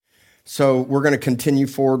So we're going to continue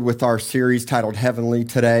forward with our series titled Heavenly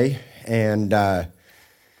today. And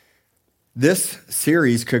this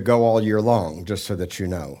series could go all year long, just so that you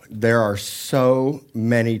know. There are so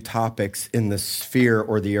many topics in the sphere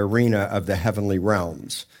or the arena of the heavenly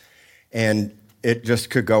realms. And it just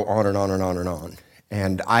could go on and on and on and on.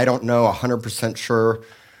 And I don't know 100% sure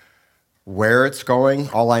where it's going.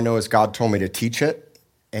 All I know is God told me to teach it.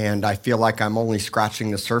 And I feel like I'm only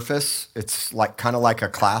scratching the surface. It's like kind of like a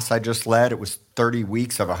class I just led. It was 30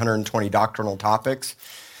 weeks of 120 doctrinal topics,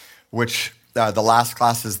 which the last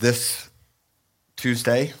class is this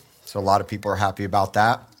Tuesday. So a lot of people are happy about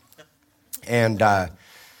that. And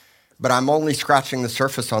but I'm only scratching the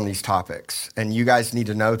surface on these topics, and you guys need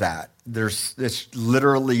to know that. It's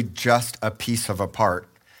literally just a piece of a part.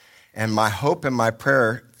 And my hope and my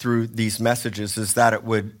prayer through these messages is that it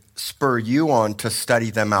would spur you on to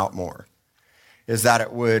study them out more, is that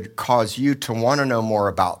it would cause you to want to know more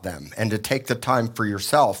about them and to take the time for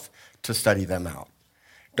yourself to study them out.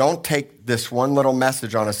 Don't take this one little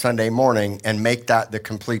message on a Sunday morning and make that the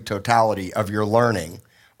complete totality of your learning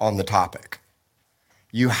on the topic.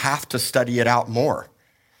 You have to study it out more.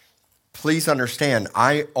 Please understand,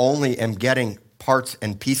 I only am getting parts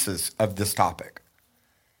and pieces of this topic.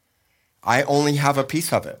 I only have a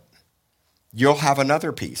piece of it. You'll have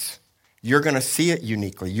another piece. You're going to see it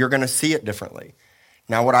uniquely. You're going to see it differently.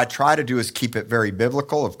 Now, what I try to do is keep it very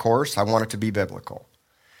biblical, of course. I want it to be biblical.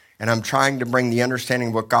 And I'm trying to bring the understanding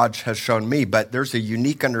of what God has shown me, but there's a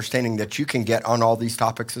unique understanding that you can get on all these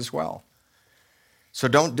topics as well. So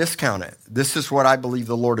don't discount it. This is what I believe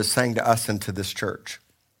the Lord is saying to us and to this church.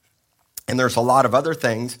 And there's a lot of other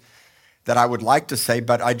things that I would like to say,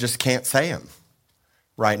 but I just can't say them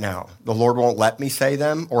right now. The Lord won't let me say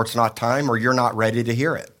them, or it's not time, or you're not ready to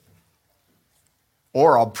hear it.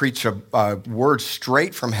 Or I'll preach a word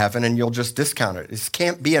straight from heaven and you'll just discount it. This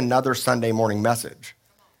can't be another Sunday morning message.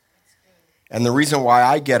 And the reason why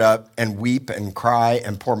I get up and weep and cry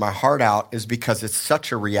and pour my heart out is because it's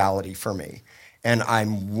such a reality for me. And I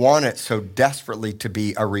want it so desperately to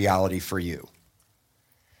be a reality for you.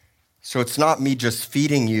 So it's not me just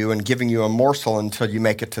feeding you and giving you a morsel until you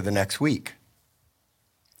make it to the next week.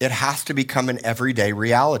 It has to become an everyday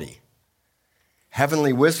reality.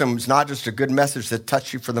 Heavenly wisdom is not just a good message that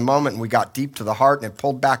touched you for the moment and we got deep to the heart and it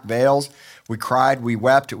pulled back veils. We cried, we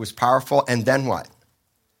wept, it was powerful, and then what?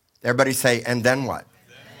 Everybody say, and then what?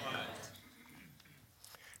 Then what?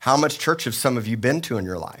 How much church have some of you been to in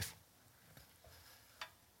your life?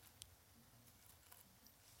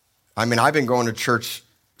 I mean, I've been going to church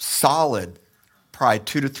solid probably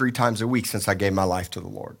 2 to 3 times a week since I gave my life to the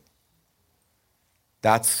Lord.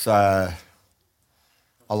 That's a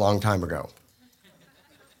long time ago.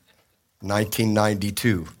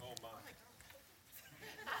 1992.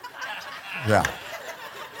 Yeah.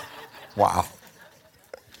 Wow.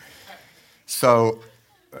 So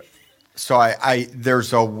I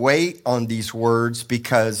there's a weight on these words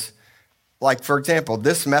because, like, for example,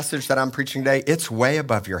 this message that I'm preaching today, it's way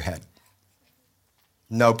above your head.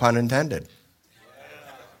 No pun intended.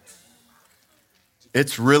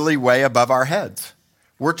 It's really way above our heads.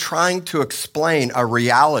 We're trying to explain a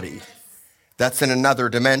reality that's in another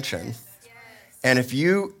dimension. And if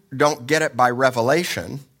you don't get it by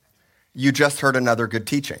revelation, you just heard another good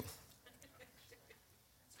teaching.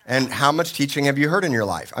 And how much teaching have you heard in your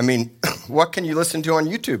life? I mean, what can you listen to on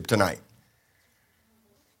YouTube tonight?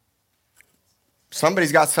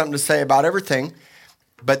 Somebody's got something to say about everything,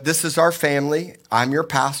 but this is our family. I'm your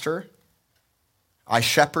pastor. I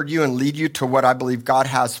shepherd you and lead you to what I believe God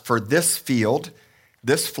has for this field,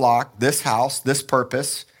 this flock, this house, this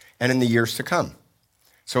purpose, and in the years to come.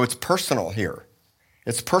 So it's personal here.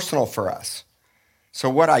 It's personal for us. So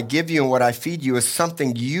what I give you and what I feed you is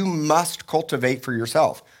something you must cultivate for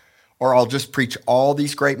yourself, or I'll just preach all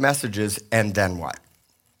these great messages and then what?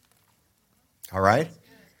 All right?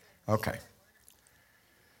 Okay.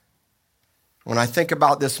 When I think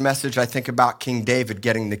about this message, I think about King David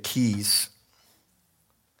getting the keys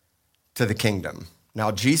to the kingdom. Now,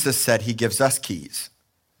 Jesus said he gives us keys.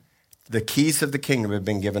 The keys of the kingdom have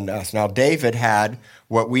been given to us. Now, David had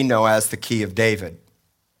what we know as the key of David.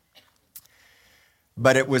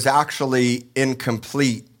 But it was actually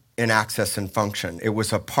incomplete in access and function. It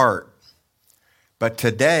was a part. But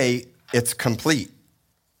today, it's complete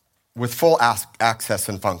with full access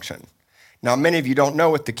and function. Now, many of you don't know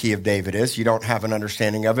what the key of David is. You don't have an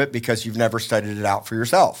understanding of it because you've never studied it out for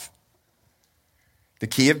yourself. The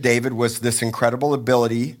key of David was this incredible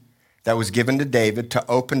ability that was given to David to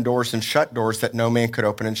open doors and shut doors that no man could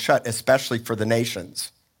open and shut, especially for the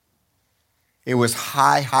nations. It was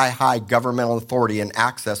high governmental authority and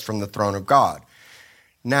access from the throne of God.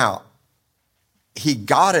 Now, he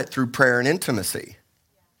got it through prayer and intimacy.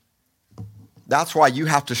 That's why you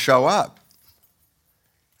have to show up.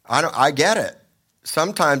 I get it.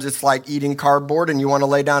 Sometimes it's like eating cardboard and you want to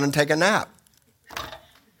lay down and take a nap.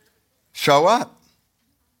 Show up.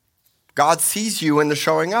 God sees you in the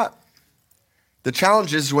showing up. The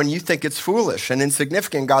challenge is when you think it's foolish and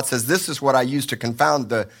insignificant, God says, this is what I use to confound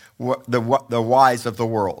the wise of the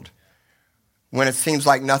world. When it seems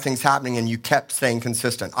like nothing's happening and you kept staying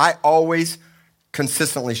consistent. I always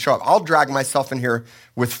consistently show up. I'll drag myself in here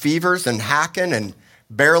with fevers and hacking and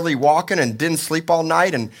barely walking and didn't sleep all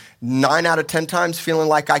night and 9 out of 10 times feeling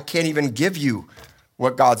like I can't even give you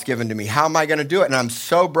what God's given to me. How am I going to do it? And I'm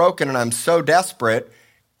so broken and I'm so desperate,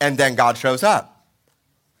 and then God shows up.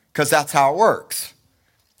 Because that's how it works.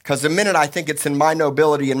 Because the minute I think it's in my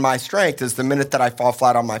nobility and my strength is the minute that I fall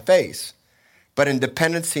flat on my face. But in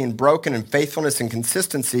dependency and broken and faithfulness and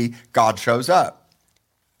consistency, God shows up.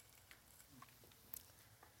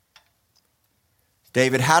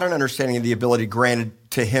 David had an understanding of the ability granted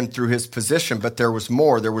to him through his position, but there was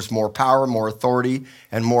more. There was more power, more authority,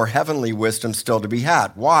 and more heavenly wisdom still to be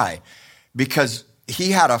had. Why? Because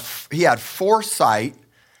he had foresight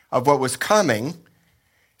of what was coming,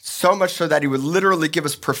 so much so that he would literally give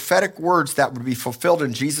us prophetic words that would be fulfilled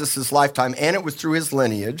in Jesus' lifetime, and it was through his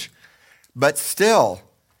lineage, but still,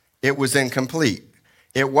 it was incomplete.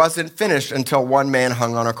 It wasn't finished until one man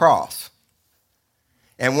hung on a cross.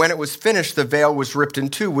 And when it was finished, the veil was ripped in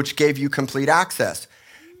two, which gave you complete access.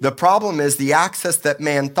 The problem is the access that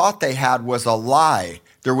man thought they had was a lie.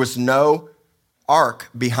 There was no ark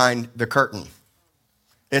behind the curtain.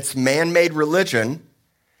 It's man-made religion.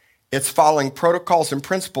 It's following protocols and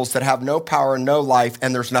principles that have no power, no life,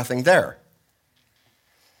 and there's nothing there.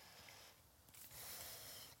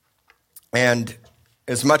 And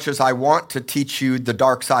as much as I want to teach you the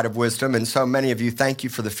dark side of wisdom, and so many of you, thank you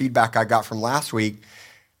for the feedback I got from last week,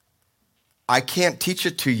 I can't teach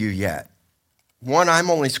it to you yet. One, I'm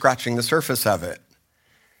only scratching the surface of it.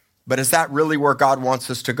 But is that really where God wants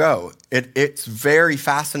us to go? It's very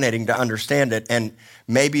fascinating to understand it, and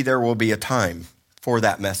maybe there will be a time for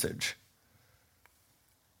that message.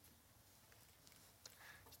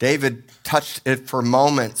 David touched it for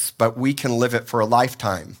moments, but we can live it for a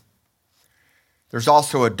lifetime. There's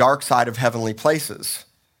also a dark side of heavenly places.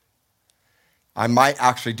 I might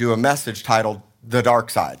actually do a message titled The Dark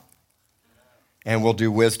Side. And we'll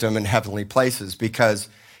do wisdom in heavenly places, because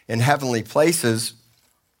in heavenly places,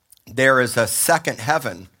 there is a second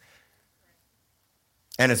heaven,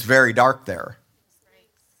 and it's very dark there.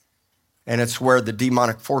 And it's where the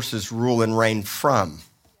demonic forces rule and reign from.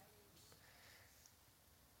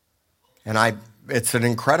 And it's an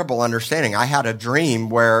incredible understanding. I had a dream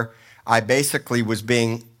where I basically was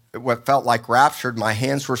being what felt like raptured. My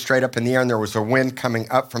hands were straight up in the air, and there was a wind coming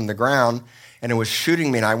up from the ground, and it was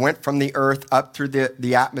shooting me. And I went from the earth up through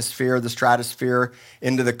the atmosphere, the stratosphere,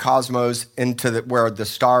 into the cosmos, into where the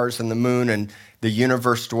stars and the moon and the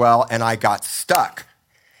universe dwell, and I got stuck.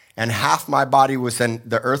 And half my body was in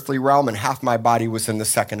the earthly realm, and half my body was in the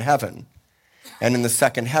second heaven. And in the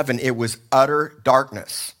second heaven, it was utter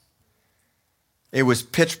darkness. It was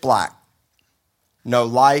pitch black. No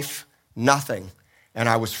life, nothing. And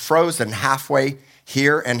I was frozen halfway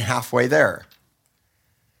here and halfway there.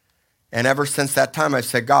 And ever since that time, I've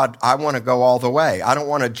said, God, I want to go all the way. I don't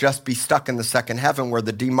want to just be stuck in the second heaven where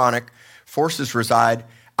the demonic forces reside.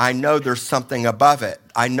 I know there's something above it.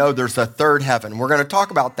 I know there's a third heaven. We're going to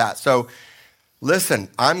talk about that. So listen,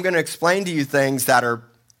 I'm going to explain to you things that are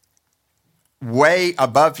way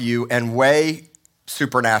above you and way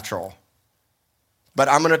supernatural. But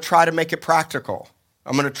I'm going to try to make it practical.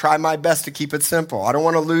 I'm going to try my best to keep it simple. I don't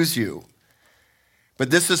want to lose you. But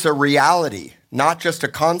this is a reality, not just a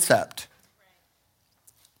concept.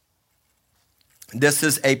 This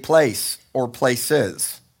is a place or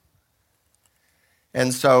places.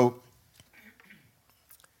 And so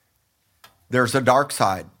there's a dark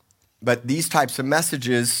side. But these types of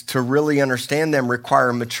messages, to really understand them,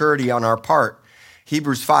 require maturity on our part.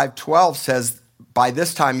 Hebrews 5:12 says, by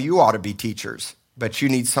this time you ought to be teachers, but you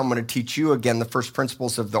need someone to teach you again the first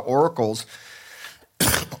principles of the oracles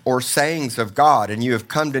or sayings of God, and you have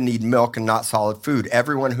come to need milk and not solid food.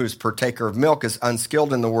 Everyone who is partaker of milk is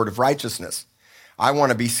unskilled in the word of righteousness. I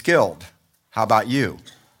want to be skilled. How about you?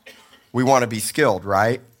 We want to be skilled,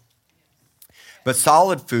 right? But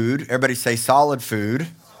solid food, everybody say solid food,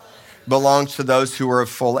 belongs to those who are of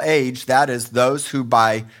full age. That is, those who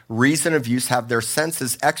by reason of use have their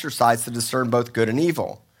senses exercised to discern both good and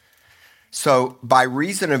evil. So by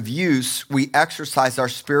reason of use, we exercise our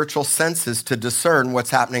spiritual senses to discern what's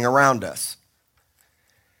happening around us.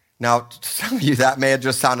 Now, to some of you, that may have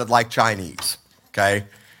just sounded like Chinese. okay?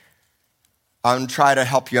 I'm going to try to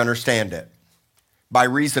help you understand it. By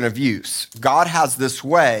reason of use, God has this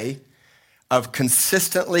way of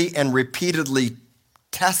consistently and repeatedly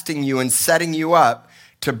testing you and setting you up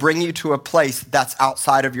to bring you to a place that's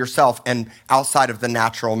outside of yourself and outside of the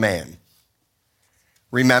natural man.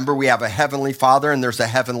 Remember, we have a heavenly Father and there's a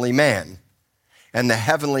heavenly man. And the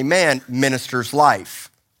heavenly man ministers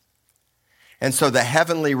life. And so the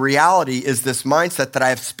heavenly reality is this mindset that I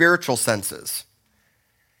have spiritual senses.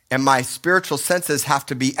 And my spiritual senses have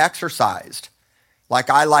to be exercised. Like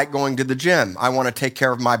I like going to the gym. I want to take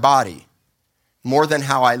care of my body. More than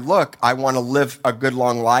how I look, I want to live a good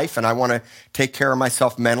long life and I want to take care of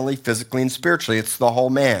myself mentally, physically, and spiritually. It's the whole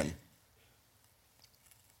man.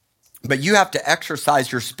 But you have to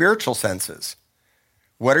exercise your spiritual senses.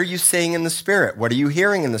 What are you seeing in the Spirit? What are you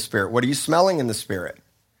hearing in the Spirit? What are you smelling in the Spirit?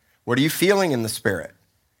 What are you feeling in the Spirit?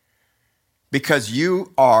 Because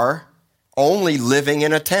you are only living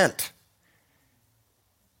in a tent.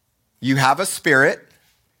 You have a spirit,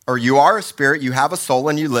 or you are a spirit, you have a soul,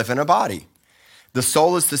 and you live in a body. The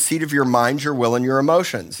soul is the seat of your mind, your will, and your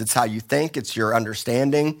emotions. It's how you think, it's your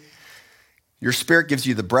understanding. Your spirit gives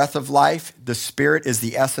you the breath of life. The Spirit is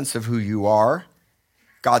the essence of who you are.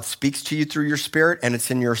 God speaks to you through your spirit, and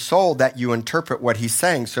it's in your soul that you interpret what he's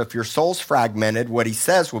saying. So if your soul's fragmented, what he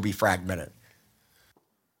says will be fragmented.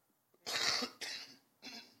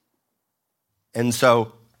 And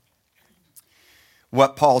so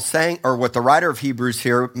what Paul's saying, or what the writer of Hebrews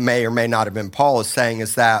here may or may not have been Paul is saying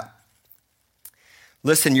is that,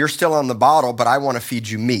 listen, you're still on the bottle, but I want to feed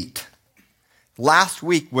you meat. Last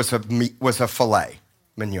week was a filet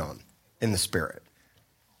mignon in the Spirit.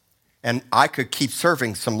 And I could keep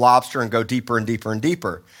serving some lobster and go deeper and deeper and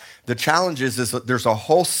deeper. The challenge is that there's a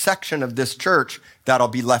whole section of this church that'll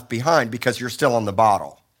be left behind because you're still on the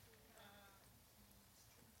bottle.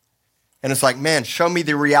 And it's like, man, show me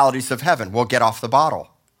the realities of heaven. We'll get off the bottle.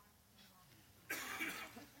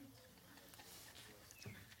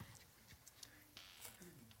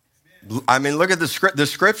 I mean, look at the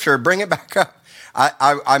scripture. Bring it back up.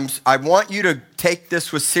 I want you to take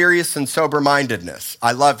this with serious and sober-mindedness.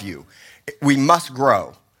 I love you. We must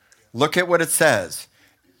grow. Look at what it says.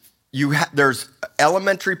 There's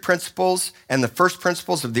elementary principles and the first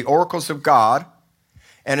principles of the oracles of God.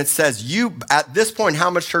 And it says, at this point,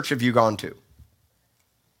 how much church have you gone to?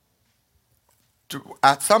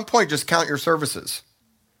 At some point, just count your services.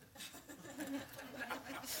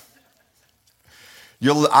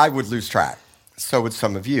 I would lose track. So would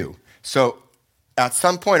some of you. So at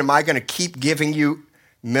some point, am I going to keep giving you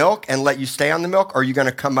milk and let you stay on the milk? Or are you going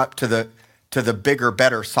to come up to the bigger,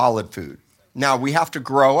 better, solid food? Now, we have to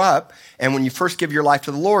grow up. And when you first give your life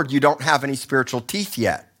to the Lord, you don't have any spiritual teeth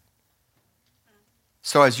yet.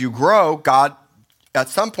 So as you grow, God, at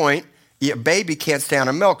some point, a baby can't stay on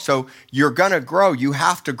a milk. So you're going to grow. You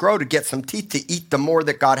have to grow to get some teeth to eat the more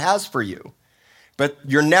that God has for you. But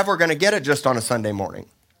you're never going to get it just on a Sunday morning.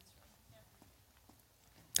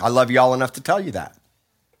 I love you all enough to tell you that.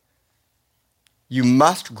 You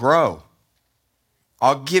must grow.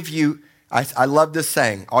 I'll give you, I love this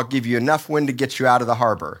saying, I'll give you enough wind to get you out of the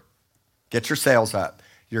harbor. Get your sails up.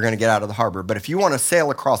 You're going to get out of the harbor. But if you want to sail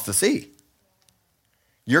across the sea,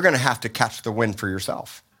 you're going to have to catch the wind for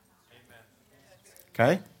yourself.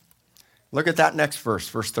 Okay? Look at that next verse,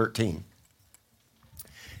 verse 13.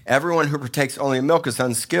 Everyone who partakes only of milk is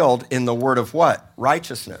unskilled in the word of what?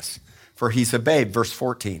 Righteousness, for he's a babe, verse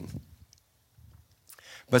 14.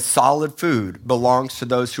 But solid food belongs to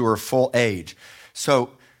those who are full age.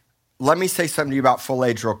 So let me say something to you about full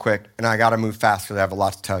age real quick, and I got to move fast because I have a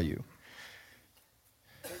lot to tell you.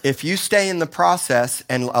 If you stay in the process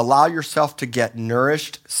and allow yourself to get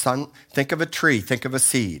nourished, think of a tree, think of a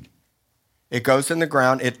seed. It goes in the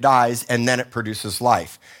ground, it dies, and then it produces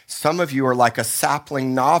life. Some of you are like a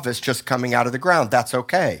sapling novice just coming out of the ground. That's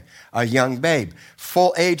okay. A young babe.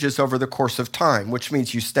 Full age is over the course of time, which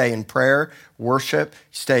means you stay in prayer, worship,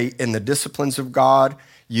 stay in the disciplines of God.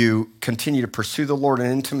 You continue to pursue the Lord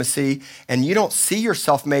in intimacy, and you don't see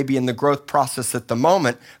yourself maybe in the growth process at the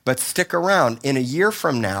moment, but stick around. In a year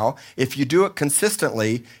from now, if you do it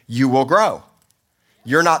consistently, you will grow.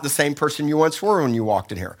 You're not the same person you once were when you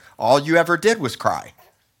walked in here. All you ever did was cry.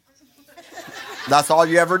 That's all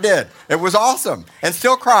you ever did. It was awesome, and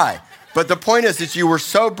still cry. But the point is you were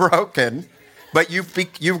so broken, but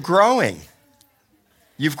you're growing.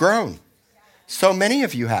 You've grown. So many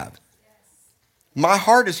of you have. My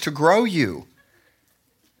heart is to grow you.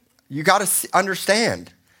 You got to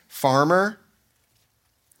understand, farmer,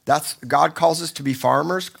 God calls us to be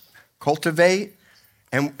farmers, cultivate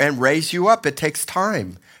and raise you up. It takes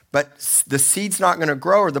time. But the seed's not going to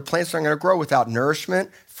grow or the plant's not going to grow without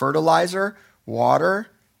nourishment, fertilizer, water,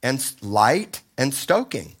 and light and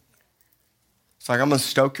stoking. It's like, I'm going to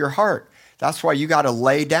stoke your heart. That's why you got to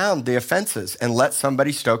lay down the offenses and let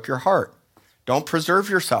somebody stoke your heart. Don't preserve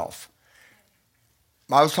yourself.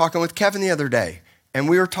 I was talking with Kevin the other day, and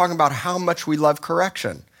we were talking about how much we love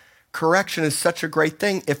correction. Correction is such a great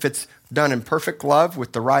thing. If it's done in perfect love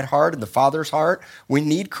with the right heart and the Father's heart, we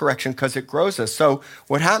need correction because it grows us. So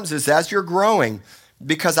what happens is as you're growing,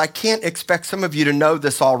 because I can't expect some of you to know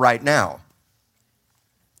this all right now.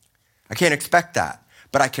 I can't expect that.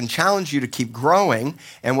 But I can challenge you to keep growing.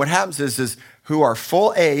 And what happens is who are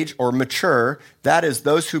full age or mature, that is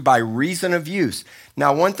those who by reason of use.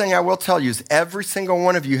 Now, one thing I will tell you is every single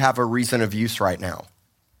one of you have a reason of use right now.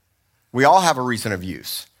 We all have a reason of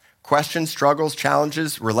use. Questions, struggles,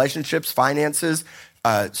 challenges, relationships, finances,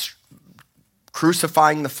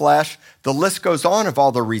 crucifying the flesh. The list goes on of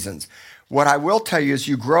all the reasons. What I will tell you is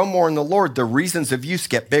you grow more in the Lord, the reasons of use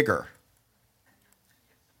get bigger.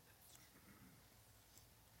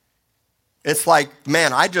 It's like,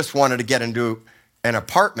 man, I just wanted to get into an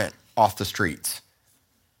apartment off the streets.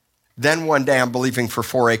 Then one day I'm believing for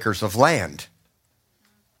 4 acres of land.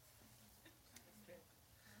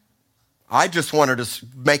 I just wanted to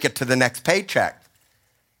make it to the next paycheck.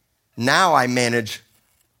 Now I manage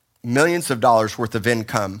millions of dollars worth of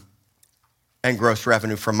income and gross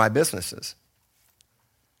revenue from my businesses.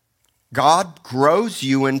 God grows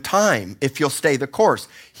you in time if you'll stay the course.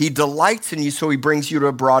 He delights in you, so he brings you to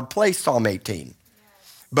a broad place, Psalm 18.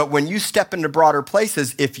 But when you step into broader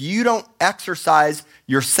places, if you don't exercise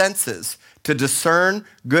your senses to discern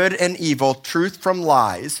good and evil, truth from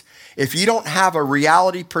lies, if you don't have a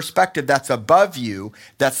reality perspective that's above you,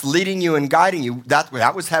 that's leading you and guiding you,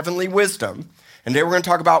 that was heavenly wisdom. And today we're going to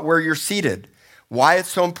talk about where you're seated, why it's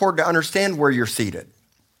so important to understand where you're seated.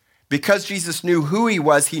 Because Jesus knew who he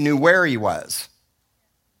was, he knew where he was.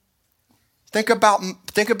 Think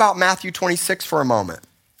about Matthew 26 for a moment.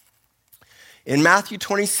 In Matthew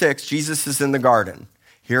 26, Jesus is in the garden.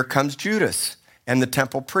 Here comes Judas and the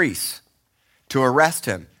temple priests to arrest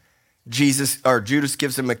him. Judas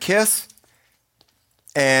gives him a kiss,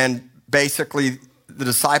 and basically the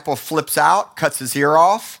disciple flips out, cuts his ear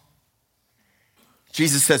off.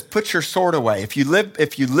 Jesus says, put your sword away. If you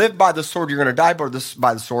live by the sword, you're going to die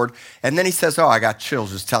by the sword. And then he says, I got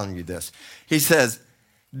chills just telling you this. He says,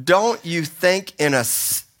 don't you think in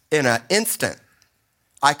an instant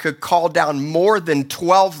I could call down more than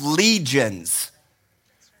 12 legions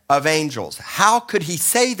of angels? How could he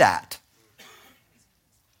say that?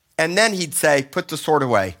 And then he'd say, put the sword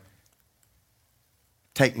away.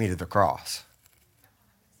 Take me to the cross.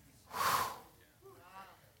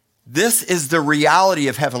 This is the reality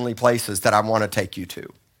of heavenly places that I want to take you to.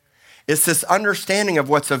 It's this understanding of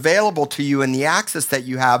what's available to you and the access that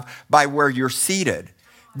you have by where you're seated.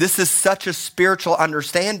 This is such a spiritual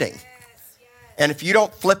understanding. And if you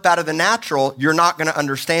don't flip out of the natural, you're not going to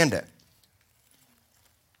understand it.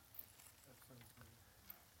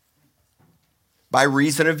 By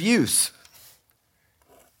reason of use.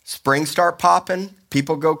 Springs start popping,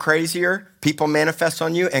 people go crazier, people manifest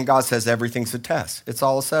on you, and God says everything's a test. It's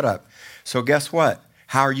all a setup. So guess what?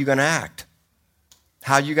 How are you going to act?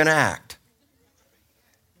 How are you going to act?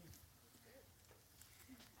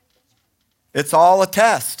 It's all a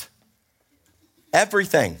test.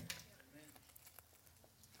 Everything.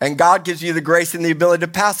 And God gives you the grace and the ability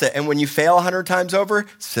to pass it. And when you fail 100 times over, he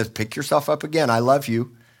says, pick yourself up again. I love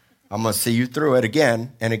you. I'm going to see you through it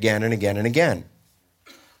again and again and again and again.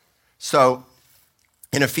 So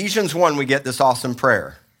in Ephesians 1, we get this awesome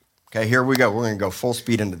prayer. Okay, here we go. We're going to go full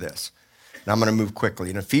speed into this. And I'm going to move quickly.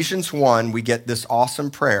 In Ephesians 1, we get this awesome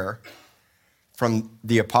prayer from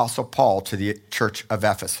the Apostle Paul to the church of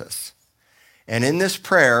Ephesus. And in this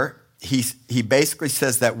prayer, he basically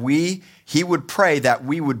says that he would pray that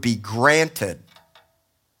we would be granted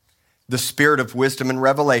the spirit of wisdom and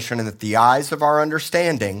revelation, and that the eyes of our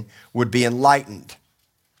understanding would be enlightened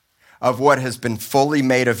of what has been fully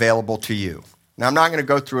made available to you. Now, I'm not going to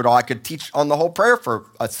go through it all. I could teach on the whole prayer for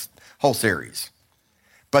a whole series.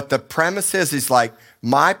 But the premise is like,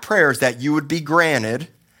 my prayer is that you would be granted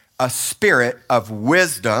a spirit of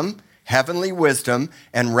wisdom, heavenly wisdom,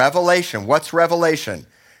 and revelation. What's revelation?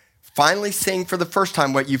 Finally seeing for the first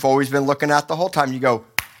time what you've always been looking at the whole time. You go,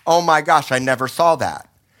 oh my gosh, I never saw that.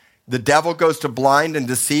 The devil goes to blind and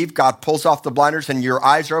deceive. God pulls off the blinders and your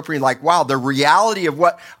eyes are open. You're like, wow, the reality of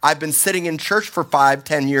what I've been sitting in church for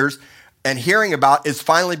 5-10 years and hearing about is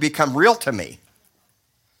finally become real to me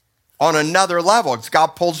on another level.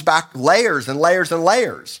 God pulls back layers and layers and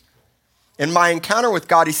layers. In my encounter with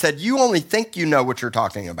God, he said, you only think you know what you're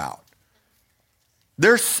talking about.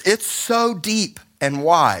 It's so deep and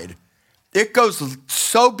wide. It goes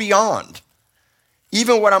so beyond.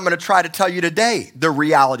 Even what I'm going to try to tell you today, the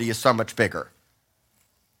reality is so much bigger.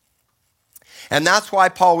 And that's why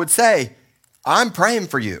Paul would say, I'm praying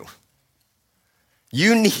for you.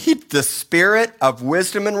 You need the spirit of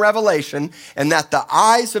wisdom and revelation, and that the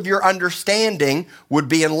eyes of your understanding would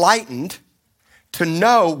be enlightened to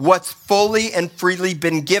know what's fully and freely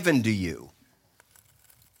been given to you.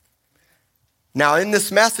 Now, in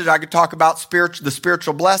this message, I could talk about the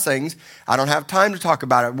spiritual blessings. I don't have time to talk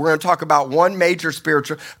about it. We're going to talk about one major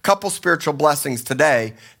couple spiritual blessings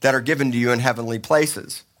today that are given to you in heavenly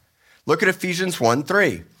places. Look at Ephesians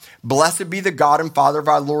 1:3. Blessed be the God and Father of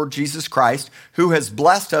our Lord Jesus Christ, who has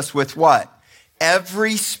blessed us with what?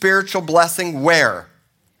 Every spiritual blessing where?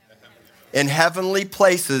 In heavenly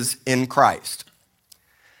places in Christ.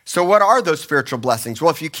 So what are those spiritual blessings?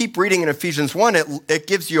 Well, if you keep reading in Ephesians 1, it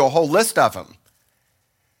gives you a whole list of them.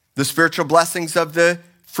 The spiritual blessings of the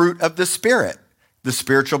fruit of the Spirit. The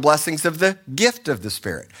spiritual blessings of the gift of the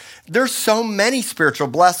Spirit. There's so many spiritual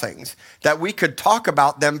blessings that we could talk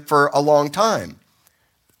about them for a long time.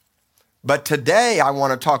 But today I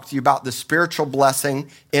want to talk to you about the spiritual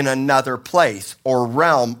blessing in another place or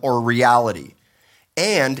realm or reality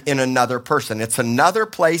and in another person. It's another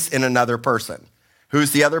place in another person.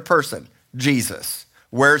 Who's the other person? Jesus.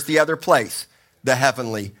 Where's the other place? The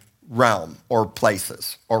heavenly realm or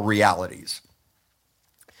places or realities.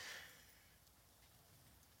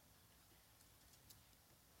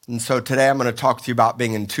 And so today I'm going to talk to you about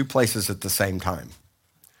being in two places at the same time.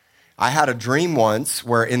 I had a dream once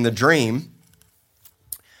where in the dream,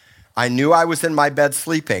 I knew I was in my bed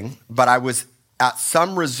sleeping, but I was at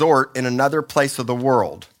some resort in another place of the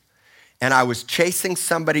world. And I was chasing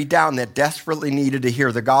somebody down that desperately needed to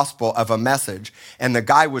hear the gospel of a message. And the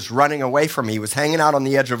guy was running away from me. He was hanging out on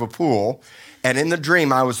the edge of a pool. And in the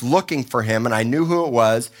dream, I was looking for him, and I knew who it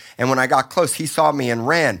was. And when I got close, he saw me and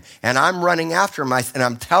ran. And I'm running after him, and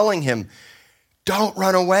I'm telling him, don't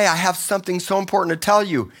run away. I have something so important to tell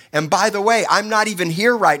you. And by the way, I'm not even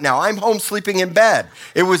here right now. I'm home sleeping in bed.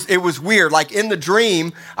 It was weird. Like in the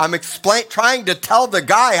dream, I'm trying to tell the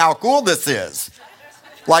guy how cool this is.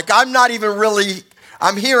 Like I'm not even really,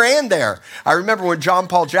 I'm here and there. I remember when John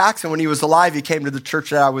Paul Jackson, when he was alive, he came to the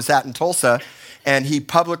church that I was at in Tulsa, and he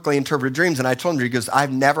publicly interpreted dreams. And I told him, he goes,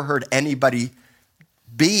 I've never heard anybody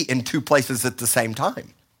be in two places at the same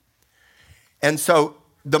time. And so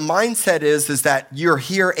the mindset is that you're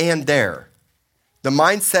here and there. The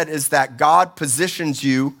mindset is that God positions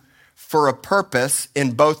you for a purpose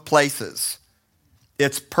in both places.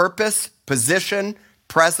 It's purpose, position,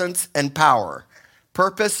 presence, and power.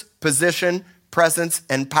 Purpose, position, presence,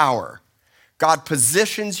 and power. God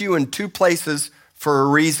positions you in two places for a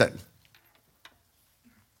reason.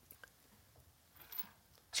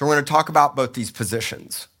 So we're going to talk about both these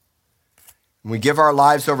positions. When we give our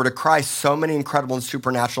lives over to Christ, so many incredible and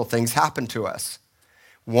supernatural things happen to us.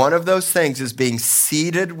 One of those things is being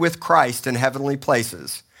seated with Christ in heavenly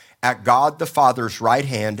places at God the Father's right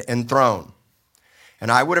hand and throne.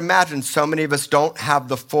 And I would imagine so many of us don't have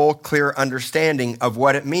the full, clear understanding of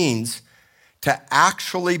what it means to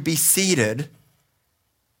actually be seated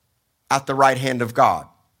at the right hand of God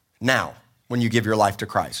now, when you give your life to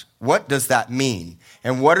Christ. What does that mean?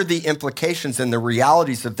 And what are the implications and the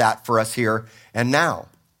realities of that for us here and now?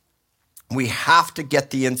 We have to get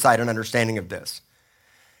the insight and understanding of this.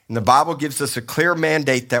 And the Bible gives us a clear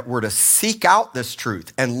mandate that we're to seek out this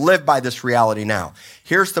truth and live by this reality now.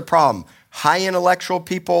 Here's the problem. High intellectual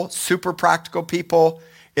people, super practical people,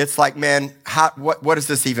 it's like, man, what does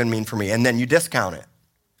this even mean for me? And then you discount it.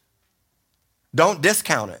 Don't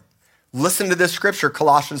discount it. Listen to this scripture,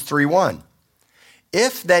 Colossians 3:1.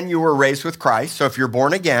 If then you were raised with Christ, so if you're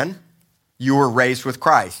born again, you were raised with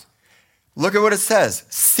Christ. Look at what it says.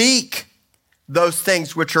 Seek those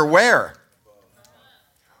things which are where?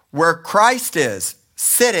 Where Christ is,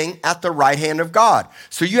 sitting at the right hand of God.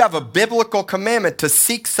 So you have a biblical commandment to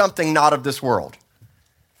seek something not of this world.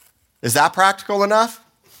 Is that practical enough?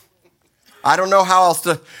 I don't know how else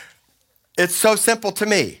to. It's so simple to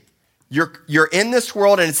me. You're in this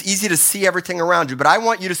world and it's easy to see everything around you, but I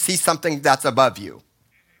want you to see something that's above you.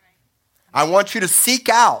 I want you to seek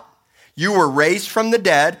out. You were raised from the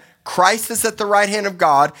dead. Christ is at the right hand of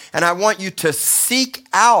God, and I want you to seek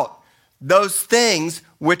out those things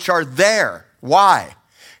which are there. Why?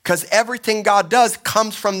 Because everything God does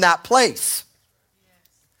comes from that place.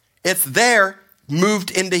 It's there,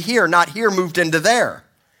 moved into here, not here, moved into there.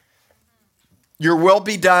 Your will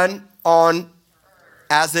be done on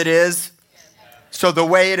as it is So the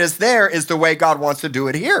way it is there is the way God wants to do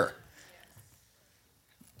it here.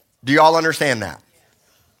 Do you all understand that?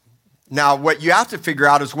 Now, what you have to figure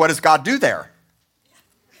out is, what does God do there?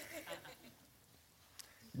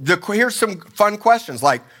 Here's some fun questions,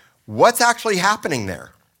 like, what's actually happening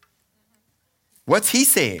there? What's he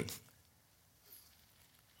seeing?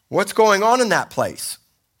 What's going on in that place?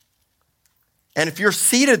 And if you're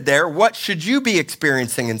seated there, what should you be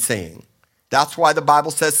experiencing and seeing? That's why the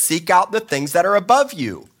Bible says, seek out the things that are above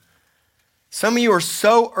you. Some of you are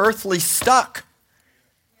so earthly stuck.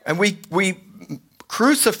 And we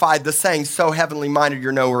crucified the saying, so heavenly minded,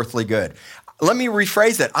 you're no earthly good. Let me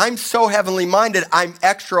rephrase it. I'm so heavenly minded, I'm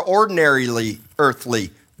extraordinarily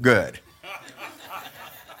earthly good.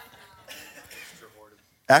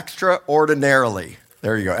 Extraordinarily.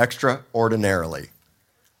 There you go, extraordinarily.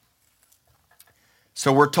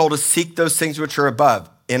 So we're told to seek those things which are above,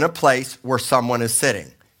 in a place where someone is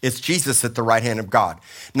sitting. It's Jesus at the right hand of God.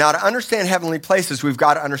 Now, to understand heavenly places, we've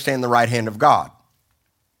got to understand the right hand of God.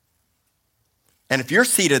 And if you're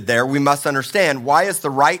seated there, we must understand, why is the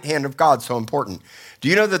right hand of God so important? Do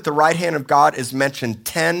you know that the right hand of God is mentioned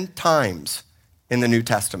 10 times in the New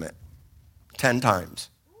Testament? 10 times.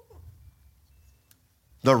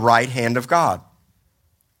 The right hand of God.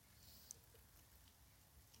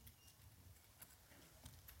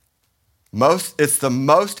 It's the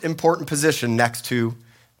most important position next to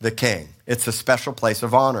the king. It's a special place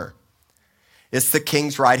of honor. It's the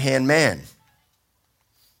king's right-hand man,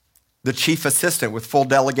 the chief assistant with full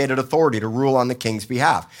delegated authority to rule on the king's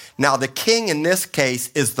behalf. Now, the king in this case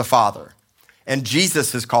is the Father, and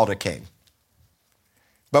Jesus is called a king.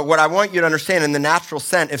 But what I want you to understand, in the natural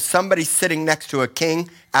sense, if somebody's sitting next to a king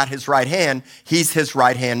at his right hand, he's his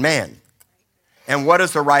right-hand man. And what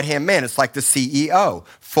is a right-hand man? It's like the CEO,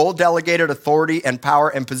 full delegated authority and power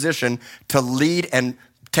and position to lead and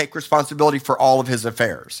take responsibility for all of his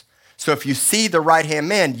affairs. So if you see the right-hand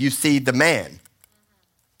man, you see the man.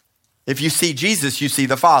 If you see Jesus, you see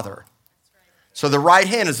the Father. So the right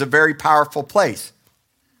hand is a very powerful place.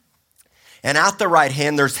 And at the right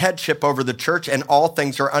hand, there's headship over the church, and all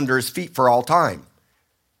things are under his feet for all time.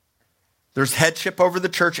 There's headship over the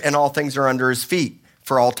church, and all things are under his feet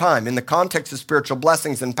for all time. In the context of spiritual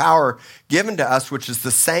blessings and power given to us, which is the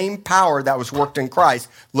same power that was worked in Christ,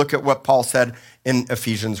 look at what Paul said in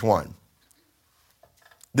Ephesians 1.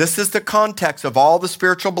 This is the context of all the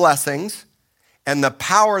spiritual blessings and the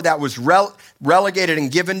power that was relegated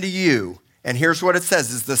and given to you. And here's what it says,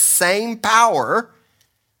 is the same power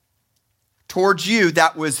towards you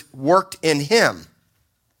that was worked in him,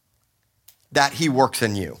 that he works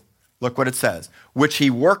in you. Look what it says, which he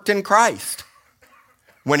worked in Christ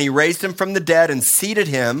when he raised him from the dead and seated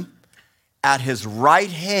him at his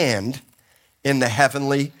right hand in the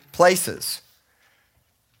heavenly places.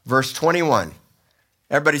 Verse 21.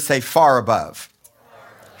 Everybody say far above.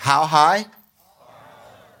 How high?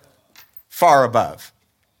 Far above.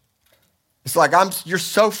 It's like you're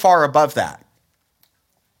so far above that.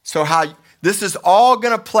 So this is all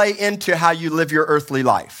going to play into how you live your earthly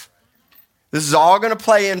life. This is all going to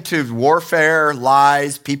play into warfare,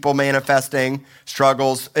 lies, people manifesting,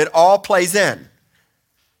 struggles. It all plays in.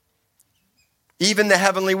 Even the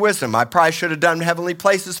heavenly wisdom. I probably should have done heavenly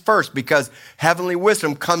places first, because heavenly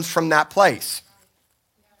wisdom comes from that place.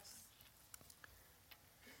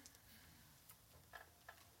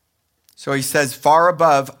 So he says, far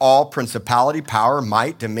above all principality, power,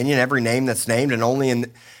 might, dominion, every name that's named, and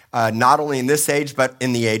not only in this age, but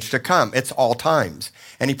in the age to come. It's all times.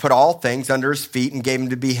 And he put all things under his feet and gave him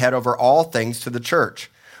to be head over all things to the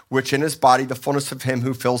church, which in his body, the fullness of him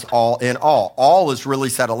who fills all in all. All is really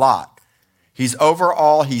said a lot. He's over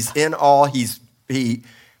all, he's in all, he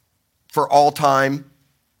for all time.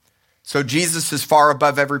 So Jesus is far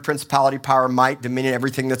above every principality, power, might, dominion,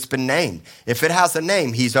 everything that's been named. If it has a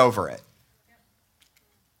name, he's over it.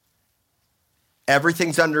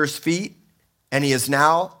 Everything's under his feet, and he is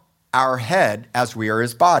now our head as we are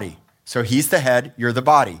his body. So he's the head, you're the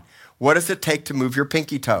body. What does it take to move your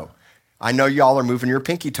pinky toe? I know y'all are moving your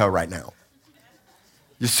pinky toe right now.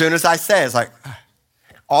 As soon as I say it, it's like,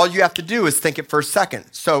 all you have to do is think it for a second.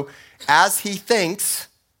 So as he thinks,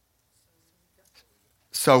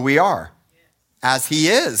 so we are. As he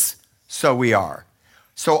is, so we are.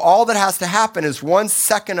 So all that has to happen is 1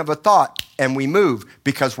 second of a thought, and we move,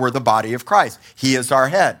 because we're the body of Christ. He is our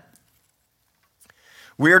head.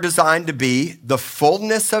 We are designed to be the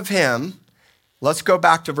fullness of him. Let's go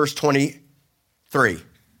back to verse 23.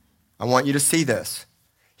 I want you to see this.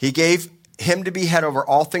 He gave him to be head over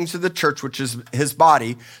all things of the church, which is his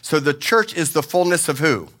body. So the church is the fullness of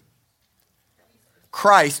who?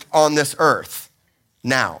 Christ on this earth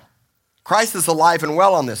now. Christ is alive and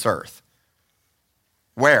well on this earth.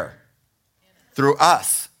 Where? Through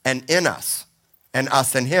us and in us, and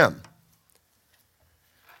us and him.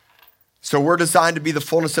 So we're designed to be the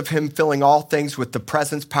fullness of him, filling all things with the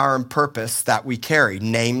presence, power, and purpose that we carry,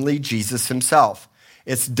 namely Jesus himself.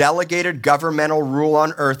 It's delegated governmental rule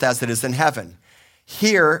on earth as it is in heaven.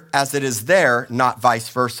 Here as it is there, not vice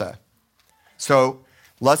versa. So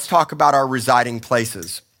let's talk about our residing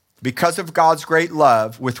places. Because of God's great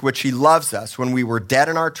love with which he loves us, when we were dead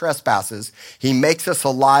in our trespasses, he makes us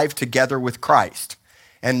alive together with Christ.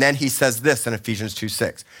 And then he says this in Ephesians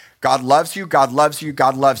 2:6. God loves you, God loves you,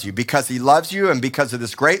 God loves you. Because he loves you and because of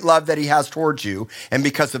this great love that he has towards you and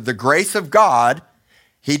because of the grace of God,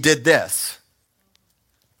 he did this.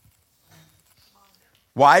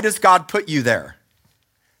 Why does God put you there?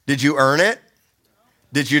 Did you earn it?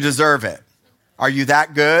 Did you deserve it? Are you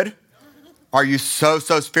that good? Are you so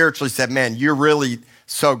spiritually said, man, you're really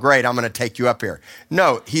so great, I'm going to take you up here?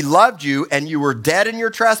 No, he loved you and you were dead in your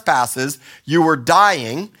trespasses. You were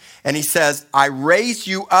dying. And he says, I raised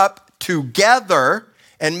you up together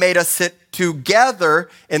and made us sit together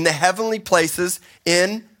in the heavenly places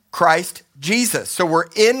in Christ Jesus. So we're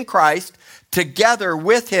in Christ together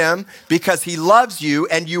with him because he loves you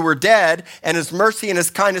and you were dead and his mercy and his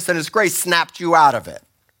kindness and his grace snapped you out of it.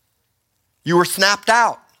 You were snapped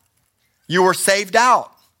out. You were saved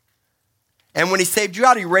out. And when he saved you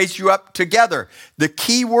out, he raised you up together. The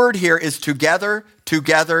key word here is together,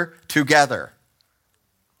 together, together.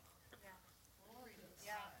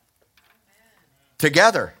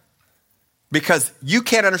 Together. Because you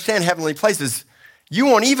can't understand heavenly places. You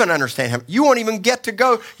won't even understand him. You won't even get to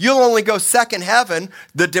go. You'll only go second heaven,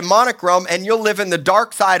 the demonic realm, and you'll live in the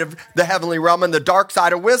dark side of the heavenly realm and the dark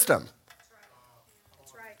side of wisdom.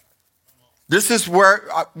 That's right. This is where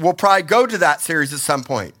we'll probably go to that series at some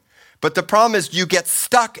point. But the problem is you get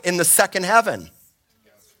stuck in the second heaven.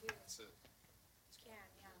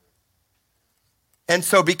 And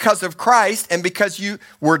so because of Christ and because you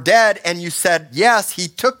were dead and you said, yes, he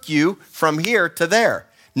took you from here to there.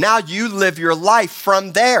 Now you live your life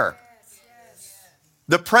from there.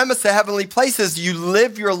 The premise of heavenly places, you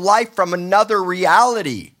live your life from another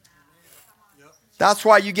reality. That's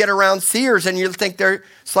why you get around seers and you think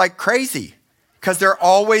it's like crazy because they're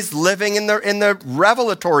always living in the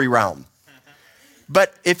revelatory realm.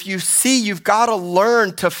 But if you see, you've got to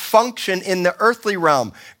learn to function in the earthly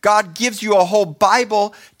realm. God gives you a whole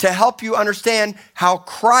Bible to help you understand how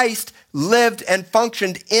Christ lived and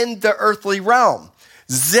functioned in the earthly realm.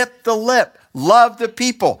 Zip the lip, love the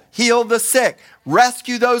people, heal the sick,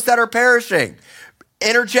 rescue those that are perishing,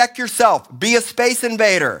 interject yourself, be a space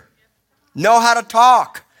invader, know how to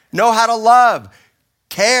talk, know how to love,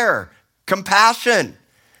 care, compassion.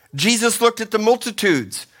 Jesus looked at the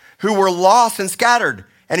multitudes who were lost and scattered.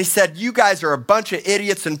 And he said, you guys are a bunch of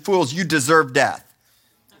idiots and fools. You deserve death.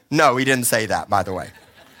 No, he didn't say that, by the way.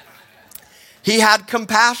 He had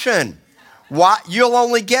compassion. Why? You'll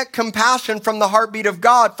only get compassion from the heartbeat of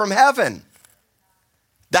God from heaven.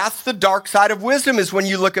 That's the dark side of wisdom, is when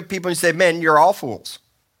you look at people and you say, man, you're all fools.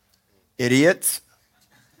 Idiots.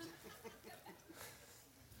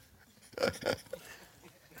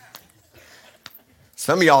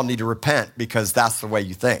 Some of y'all need to repent because that's the way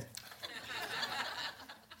you think.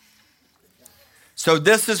 So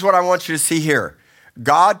this is what I want you to see here.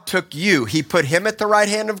 God took you. He put him at the right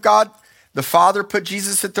hand of God. The Father put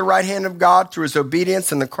Jesus at the right hand of God through his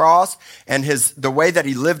obedience and the cross and the way that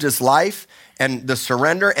he lived his life and the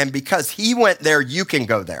surrender. And because he went there, you can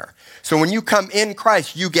go there. So when you come in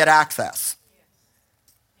Christ, you get access.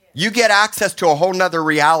 You get access to a whole nother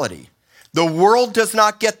reality. The world does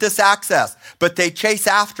not get this access, but they chase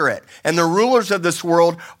after it. And the rulers of this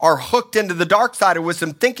world are hooked into the dark side of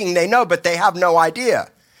wisdom, thinking they know, but they have no idea.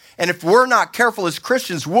 And if we're not careful as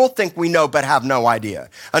Christians, we'll think we know, but have no idea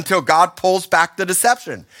until God pulls back the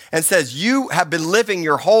deception and says, you have been living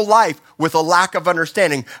your whole life with a lack of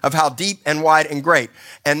understanding of how deep and wide and great.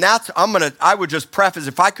 And I would just preface,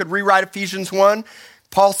 if I could rewrite Ephesians 1,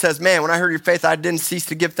 Paul says, man, when I heard your faith, I didn't cease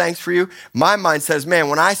to give thanks for you. My mind says, man,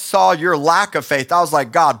 when I saw your lack of faith, I was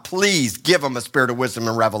like, God, please give them a spirit of wisdom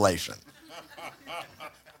and revelation.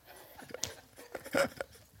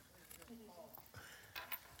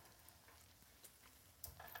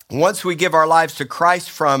 Once we give our lives to Christ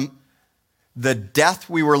from the death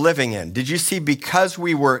we were living in, did you see, because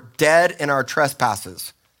we were dead in our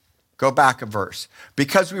trespasses? Go back a verse.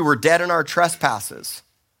 Because we were dead in our trespasses,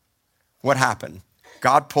 what happened?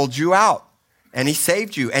 God pulled you out and he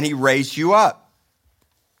saved you and he raised you up.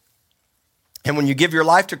 And when you give your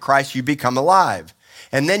life to Christ, you become alive.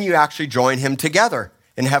 And then you actually join him together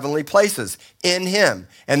in heavenly places in him.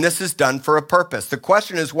 And this is done for a purpose. The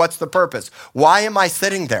question is, what's the purpose? Why am I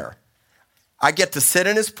sitting there? I get to sit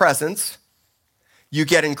in his presence. You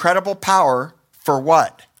get incredible power for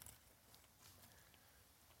what?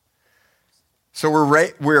 So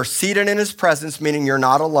we're seated in his presence, meaning you're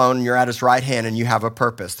not alone, you're at his right hand, and you have a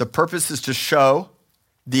purpose. The purpose is to show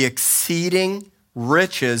the exceeding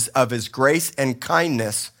riches of his grace and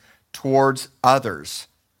kindness towards others.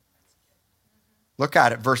 Look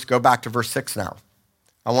at it, go back to verse 6 now.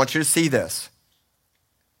 I want you to see this.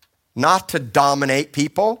 Not to dominate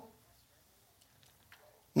people,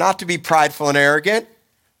 not to be prideful and arrogant,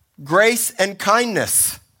 grace and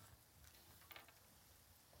kindness.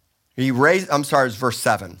 It's verse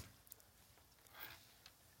 7.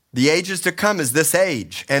 The ages to come is this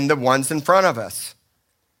age and the ones in front of us.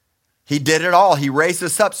 He did it all. He raised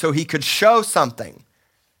us up so he could show something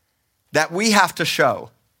that we have to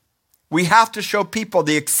show. We have to show people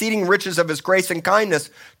the exceeding riches of his grace and kindness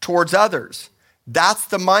towards others. That's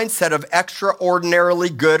the mindset of extraordinarily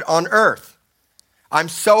good on earth. I'm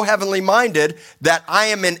so heavenly minded that I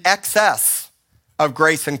am in excess of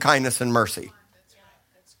grace and kindness and mercy.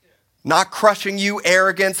 Not crushing you,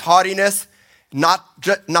 arrogance, haughtiness, not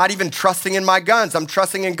even trusting in my guns. I'm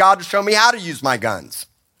trusting in God to show me how to use my guns.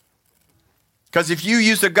 Because if you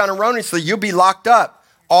use a gun erroneously, you'll be locked up,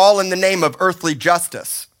 all in the name of earthly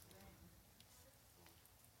justice.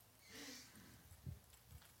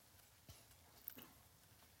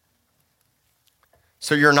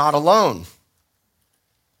 So you're not alone.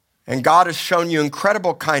 And God has shown you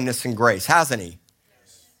incredible kindness and grace, hasn't he?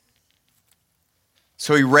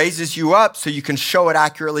 So he raises you up so you can show it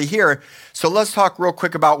accurately here. So let's talk real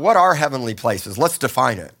quick about what are heavenly places. Let's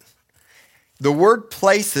define it. The word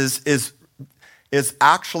places is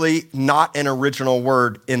actually not an original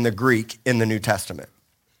word in the Greek in the New Testament.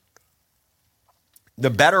 The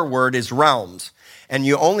better word is realms. And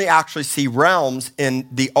you only actually see realms in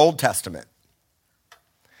the Old Testament.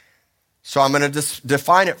 So I'm going to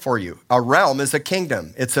define it for you. A realm is a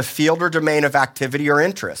kingdom. It's a field or domain of activity or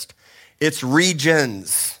interest. It's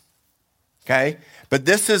regions, okay? But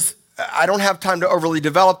I don't have time to overly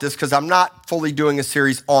develop this because I'm not fully doing a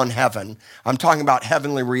series on heaven. I'm talking about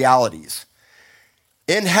heavenly realities.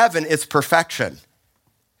 In heaven, it's perfection.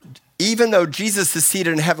 Even though Jesus is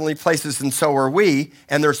seated in heavenly places and so are we,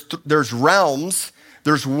 and there's realms,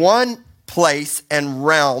 there's one place and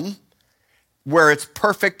realm where it's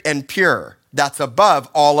perfect and pure. That's above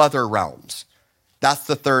all other realms. That's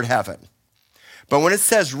the third heaven. But when it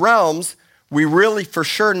says realms, we really for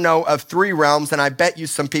sure know of 3 realms, and I bet you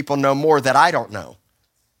some people know more that I don't know.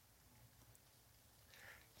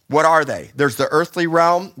 What are they? There's the earthly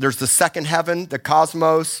realm, there's the second heaven, the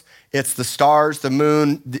cosmos, it's the stars, the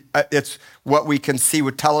moon, it's what we can see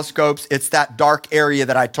with telescopes, it's that dark area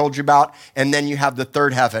that I told you about, and then you have the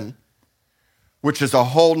third heaven, which is a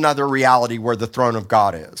whole nother reality where the throne of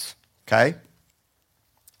God is, okay?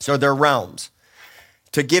 So they're realms.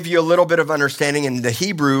 To give you a little bit of understanding, in the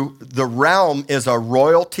Hebrew, the realm is a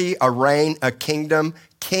royalty, a reign, a kingdom,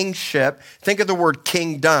 kingship. Think of the word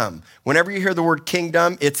kingdom. Whenever you hear the word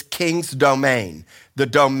kingdom, it's king's domain, the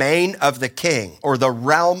domain of the king or the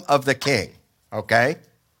realm of the king, okay?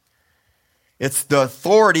 It's the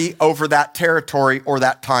authority over that territory or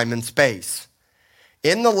that time and space.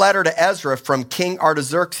 In the letter to Ezra from King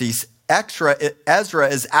Artaxerxes, Ezra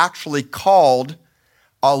is actually called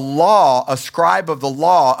a scribe of the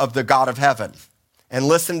law of the God of heaven. And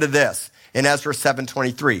listen to this in Ezra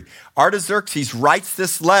 7:23. Artaxerxes writes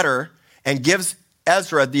this letter and gives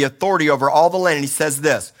Ezra the authority over all the land. And he says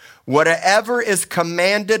this: whatever is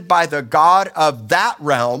commanded by the God of that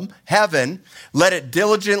realm, heaven, let it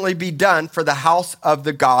diligently be done for the house of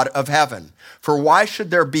the God of heaven. For why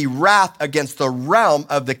should there be wrath against the realm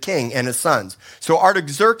of the king and his sons? So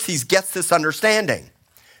Artaxerxes gets this understanding.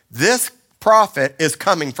 This prophet is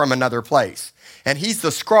coming from another place. And he's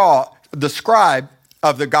the scribe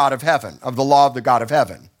of the God of heaven, of the law of the God of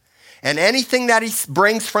heaven. And anything that he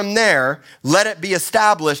brings from there, let it be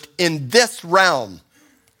established in this realm.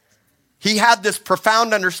 He had this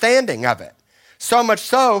profound understanding of it. So much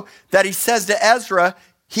so that he says to Ezra,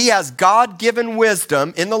 he has God-given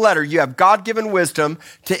wisdom. In the letter, you have God-given wisdom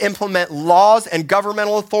to implement laws and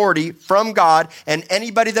governmental authority from God, and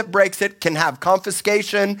anybody that breaks it can have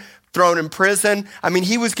confiscation, thrown in prison. I mean,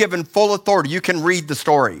 he was given full authority. You can read the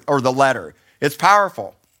story or the letter. It's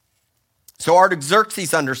powerful. So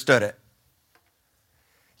Artaxerxes understood it.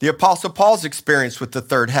 The Apostle Paul's experience with the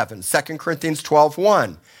third heaven, 2 Corinthians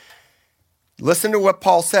 12:1. Listen to what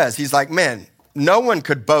Paul says. He's like, man, no one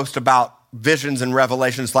could boast about visions and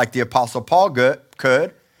revelations like the Apostle Paul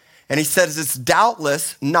could. And he says, it's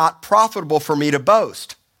doubtless not profitable for me to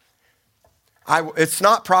boast. It's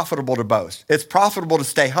not profitable to boast. It's profitable to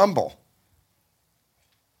stay humble.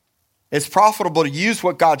 It's profitable to use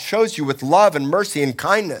what God shows you with love and mercy and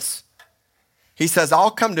kindness. He says, I'll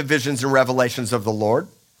come to visions and revelations of the Lord.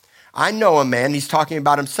 I know a man, he's talking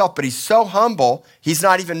about himself, but he's so humble, he's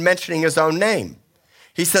not even mentioning his own name.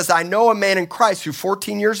 He says, I know a man in Christ who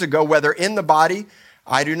 14 years ago, whether in the body,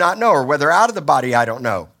 I do not know, or whether out of the body, I don't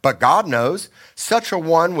know. But God knows, such a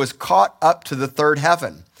one was caught up to the third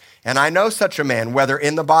heaven. And I know such a man, whether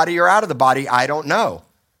in the body or out of the body, I don't know.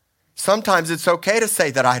 Sometimes it's okay to say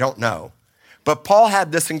that I don't know. But Paul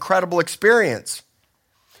had this incredible experience.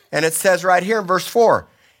 And it says right here in verse 4,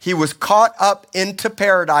 he was caught up into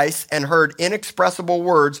paradise and heard inexpressible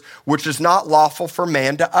words, which is not lawful for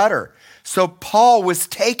man to utter. So Paul was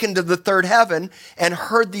taken to the third heaven and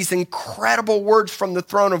heard these incredible words from the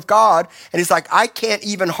throne of God. And he's like, I can't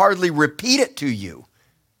even hardly repeat it to you.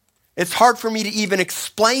 It's hard for me to even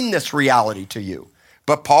explain this reality to you.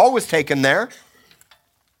 But Paul was taken there.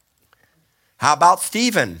 How about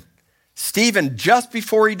Stephen? Stephen, just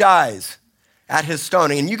before he dies at his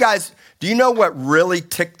stoning. And you guys, do you know what really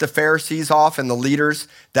ticked the Pharisees off and the leaders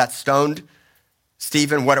that stoned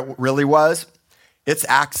Stephen, what it really was? It's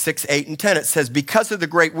Acts 6, 8, and 10. It says, because of the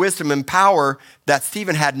great wisdom and power that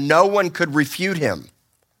Stephen had, no one could refute him.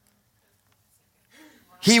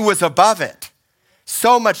 He was above it.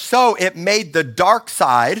 So much so, it made the dark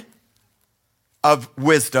side of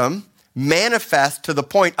wisdom manifest to the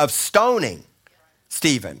point of stoning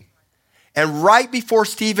Stephen. And right before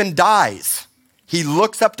Stephen dies, he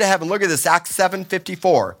looks up to heaven. Look at this, Acts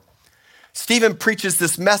 7:54. Stephen preaches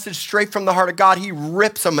this message straight from the heart of God. He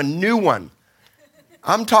rips him a new one.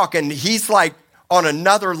 I'm talking, he's like on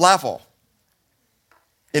another level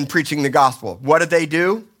in preaching the gospel. What did they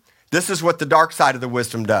do? This is what the dark side of the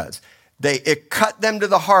wisdom does. It cut them to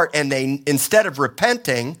the heart, and they, instead of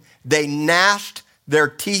repenting, they gnashed their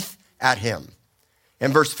teeth at him.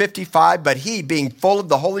 In verse 55, but he, being full of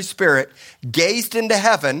the Holy Spirit, gazed into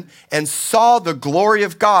heaven and saw the glory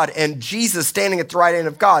of God and Jesus standing at the right hand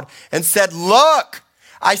of God and said, look,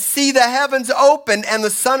 I see the heavens opened and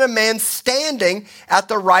the Son of Man standing at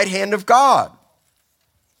the right hand of God.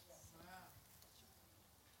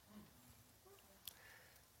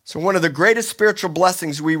 So one of the greatest spiritual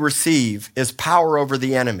blessings we receive is power over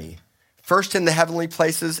the enemy. First in the heavenly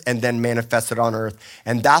places and then manifested on earth.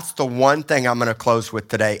 And that's the one thing I'm going to close with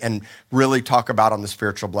today and really talk about on the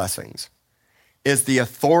spiritual blessings, is the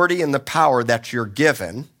authority and the power that you're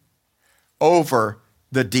given over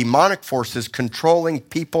the demonic forces controlling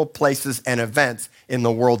people, places, and events in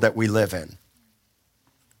the world that we live in.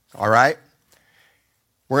 All right?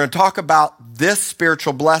 We're going to talk about this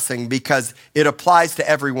spiritual blessing because it applies to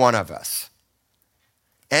every one of us.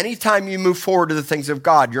 Anytime you move forward to the things of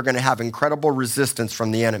God, you're going to have incredible resistance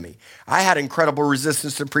from the enemy. I had incredible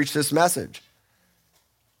resistance to preach this message.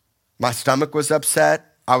 My stomach was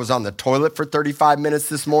upset. I was on the toilet for 35 minutes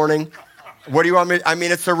this morning. What do you want me? I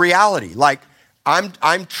mean, it's a reality. Like,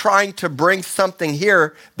 I'm trying to bring something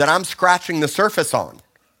here that I'm scratching the surface on.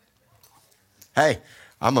 Hey,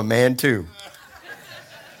 I'm a man too.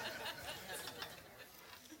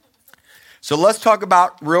 So let's talk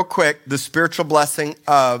about real quick the spiritual blessing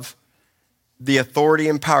of the authority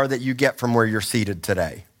and power that you get from where you're seated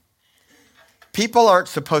today. People aren't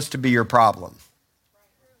supposed to be your problem.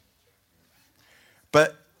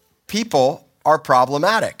 But people are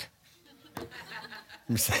problematic.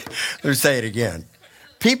 Let me say it again.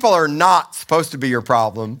 People are not supposed to be your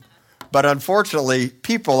problem, but unfortunately,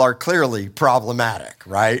 people are clearly problematic,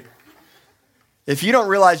 right? If you don't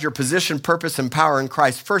realize your position, purpose, and power in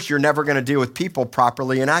Christ first, you're never going to deal with people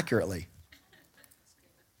properly and accurately.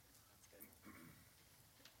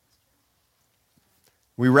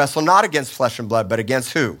 We wrestle not against flesh and blood, but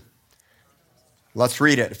against who? Let's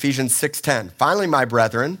read it. Ephesians 6:10. Finally, my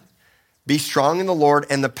brethren, be strong in the Lord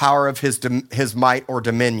and the power of his might or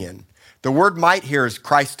dominion. The word might here is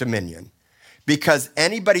Christ's dominion, because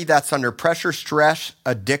anybody that's under pressure, stress,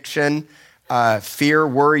 addiction, fear,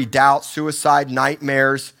 worry, doubt, suicide,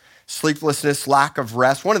 nightmares, sleeplessness, lack of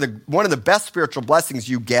rest. One of the best spiritual blessings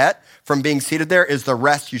you get from being seated there is the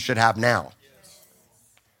rest you should have now.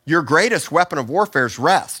 Your greatest weapon of warfare is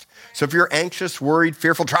rest. So if you're anxious, worried,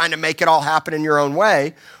 fearful, trying to make it all happen in your own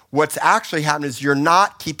way, what's actually happening is you're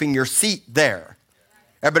not keeping your seat there.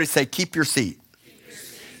 Everybody say, keep your seat.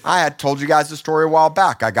 I had told you guys a story a while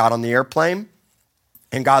back. I got on the airplane,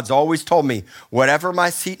 and God's always told me, whatever my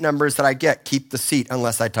seat number is that I get, keep the seat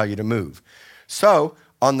unless I tell you to move. So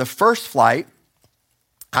on the first flight,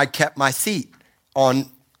 I kept my seat on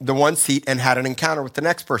the one seat and had an encounter with the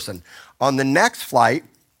next person. On the next flight,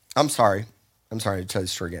 I'm sorry to tell you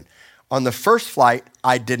this story again. On the first flight,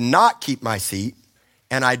 I did not keep my seat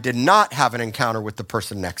and I did not have an encounter with the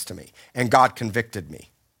person next to me, and God convicted me.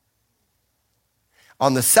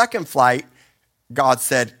 On the second flight, God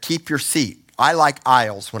said, keep your seat. I like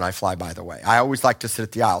aisles when I fly, by the way. I always like to sit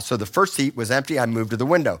at the aisle. So the first seat was empty. I moved to the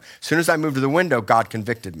window. As soon as I moved to the window, God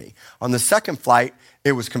convicted me. On the second flight,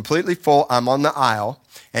 it was completely full. I'm on the aisle,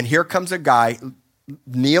 and here comes a guy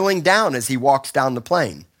kneeling down as he walks down the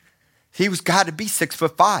plane. He was got to be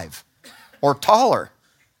 6'5" or taller,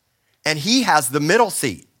 and he has the middle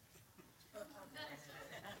seat.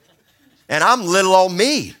 And I'm little old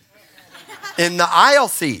me in the aisle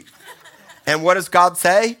seat. And what does God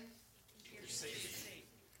say?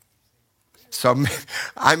 So,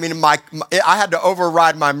 I mean, I had to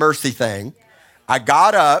override my mercy thing. I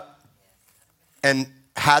got up and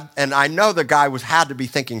I know the guy had to be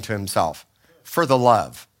thinking to himself, for the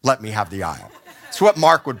love, let me have the aisle. It's what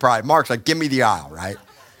Mark would probably, Mark's like, give me the aisle, right?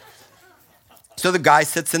 So the guy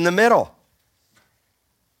sits in the middle.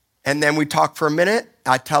 And then we talk for a minute.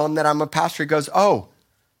 I tell him that I'm a pastor. He goes, oh,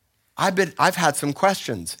 I've had some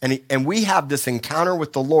questions. And we have this encounter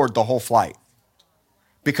with the Lord the whole flight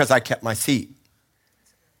because I kept my seat.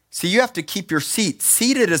 See, you have to keep your seat.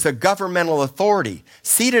 Seated is a governmental authority.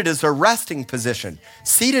 Seated is a resting position.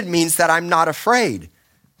 Seated means that I'm not afraid.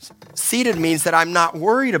 Seated means that I'm not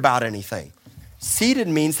worried about anything. Seated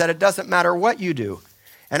means that it doesn't matter what you do.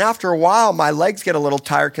 And after a while, my legs get a little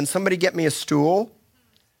tired. Can somebody get me a stool?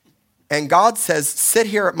 And God says, sit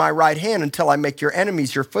here at my right hand until I make your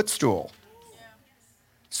enemies your footstool.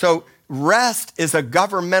 So rest is a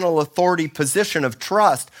governmental authority position of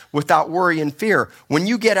trust without worry and fear. When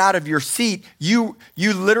you get out of your seat, you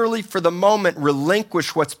literally for the moment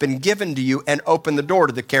relinquish what's been given to you and open the door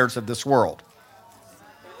to the cares of this world.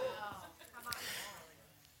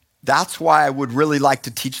 That's why I would really like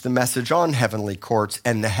to teach the message on heavenly courts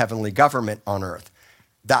and the heavenly government on earth.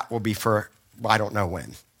 That will be for, I don't know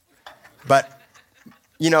when. But,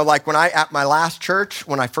 you know, like at my last church,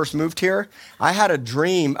 when I first moved here, I had a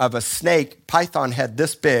dream of a snake, python head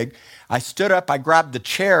this big. I stood up, I grabbed the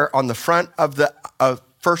chair on the front of the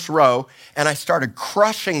first row, and I started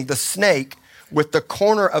crushing the snake with the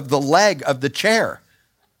corner of the leg of the chair.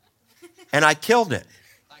 And I killed it.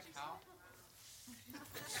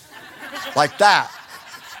 Like that.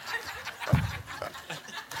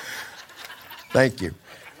 Thank you.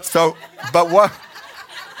 So, but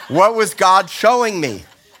what was God showing me?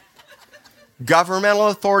 Governmental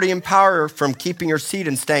authority and power from keeping your seat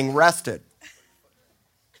and staying rested.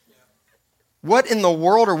 What in the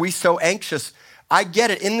world are we so anxious? I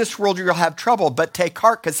get it. In this world, you'll have trouble, but take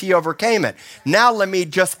heart because he overcame it. Now, let me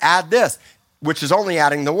just add this, which is only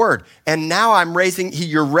adding the word. And now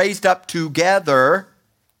you're raised up together,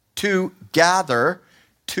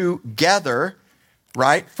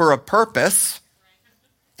 right? For a purpose.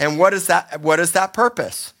 And what is that? What is that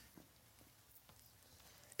purpose?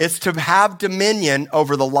 It's to have dominion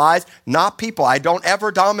over the lies, not people. I don't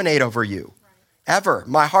ever dominate over you. Ever.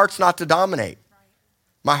 My heart's not to dominate.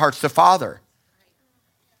 My heart's to Father.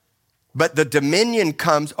 But the dominion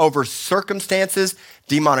comes over circumstances,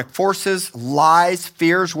 demonic forces, lies,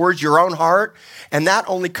 fears, words, your own heart. And that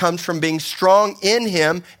only comes from being strong in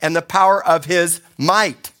him and the power of his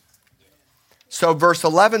might. So verse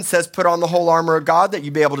 11 says, put on the whole armor of God that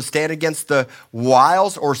you be able to stand against the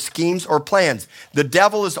wiles or schemes or plans. The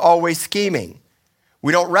devil is always scheming.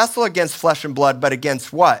 We don't wrestle against flesh and blood, but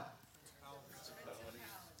against what?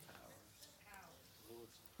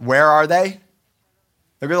 Where are they?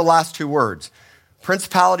 Look at the last two words.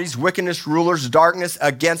 Principalities, wickedness, rulers, darkness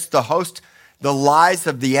against the host, the lies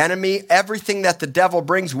of the enemy, everything that the devil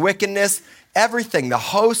brings, wickedness, everything, the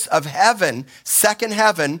hosts of heaven, second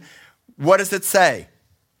heaven. What does it say?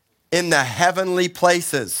 In the heavenly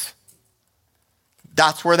places.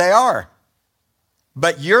 That's where they are.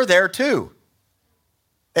 But you're there too.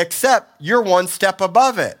 Except you're one step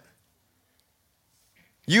above it.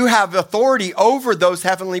 You have authority over those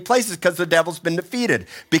heavenly places because the devil's been defeated,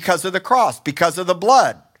 because of the cross, because of the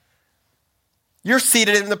blood. You're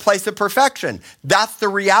seated in the place of perfection. That's the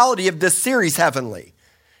reality of this series, Heavenly,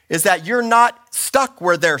 is that you're not stuck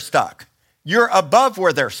where they're stuck. You're above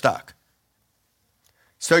where they're stuck.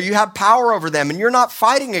 So you have power over them, and you're not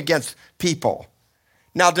fighting against people.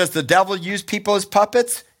 Now, does the devil use people as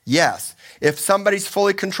puppets? Yes. If somebody's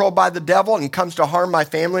fully controlled by the devil and comes to harm my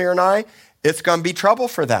family or I, it's going to be trouble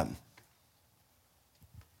for them.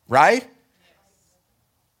 Right?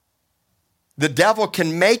 The devil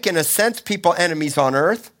can make, in a sense, people enemies on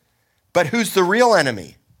earth, but who's the real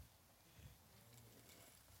enemy?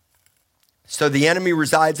 So the enemy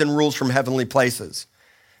resides and rules from heavenly places.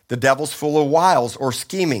 The devil's full of wiles or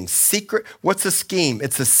scheming. Secret. What's a scheme?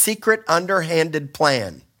 It's a secret, underhanded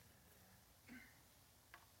plan.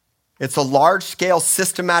 It's a large-scale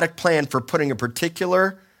systematic plan for putting a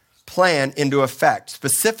particular plan into effect.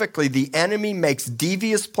 Specifically, the enemy makes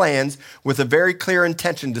devious plans with a very clear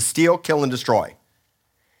intention to steal, kill, and destroy.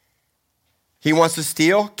 He wants to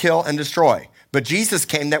steal, kill, and destroy. But Jesus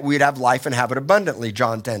came that we'd have life and have it abundantly,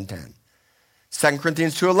 John 10:10. 2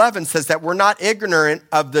 Corinthians 2:11 says that we're not ignorant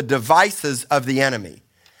of the devices of the enemy.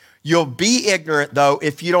 You'll be ignorant, though,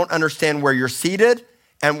 if you don't understand where you're seated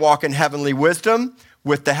and walk in heavenly wisdom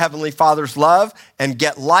with the Heavenly Father's love and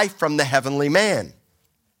get life from the heavenly man.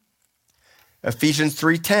 Ephesians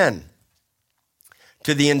 3:10,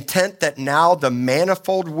 to the intent that now the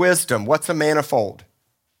manifold wisdom, what's a manifold?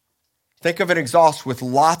 Think of an exhaust with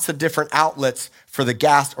lots of different outlets for the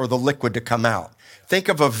gas or the liquid to come out. Think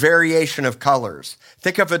of a variation of colors.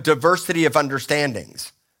 Think of a diversity of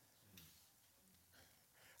understandings.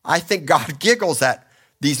 I think God giggles at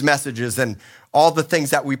these messages and all the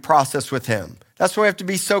things that we process with him. That's why we have to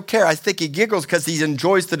be so careful. I think he giggles because he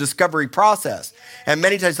enjoys the discovery process. And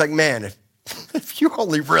many times like, man, if you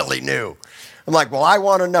only really knew. I'm like, well, I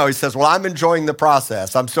want to know. He says, well, I'm enjoying the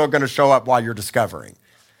process. I'm still going to show up while you're discovering.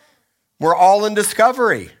 We're all in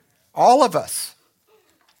discovery, all of us.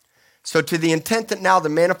 So to the intent that now the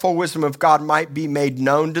manifold wisdom of God might be made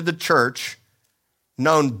known to the church,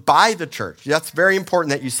 known by the church. That's very important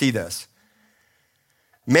that you see this.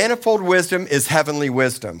 Manifold wisdom is heavenly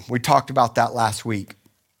wisdom. We talked about that last week.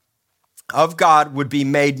 Of God would be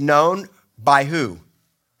made known by who?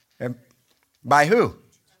 By who?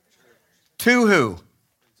 To who?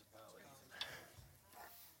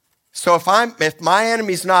 So if my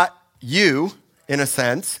enemy's not you, in a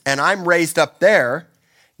sense, and I'm raised up there,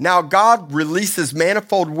 now God releases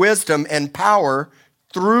manifold wisdom and power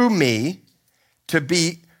through me to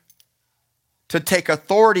take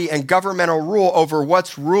authority and governmental rule over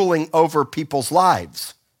what's ruling over people's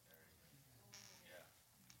lives.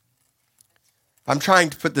 I'm trying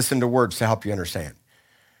to put this into words to help you understand.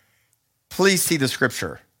 Please see the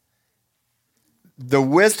scripture. The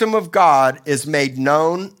wisdom of God is made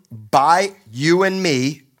known by you and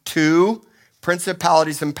me to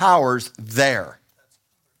principalities and powers there.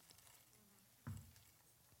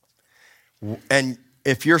 And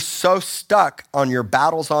if you're so stuck on your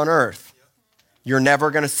battles on earth, you're never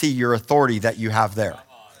going to see your authority that you have there.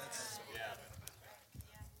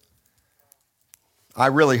 I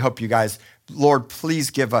really hope you guys, Lord, please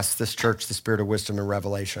give us, this church, the spirit of wisdom and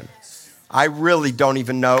revelation. I really don't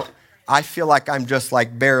even know. I feel like I'm just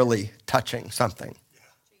like barely touching something.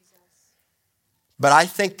 But I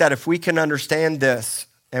think that if we can understand this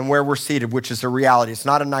and where we're seated, which is a reality, it's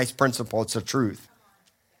not a nice principle, it's a truth.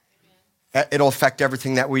 It'll affect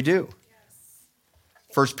everything that we do.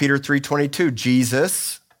 1 Peter 3:22,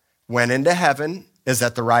 Jesus went into heaven, is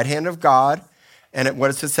at the right hand of God. And what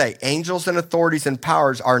does it say? Angels and authorities and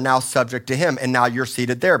powers are now subject to him. And now you're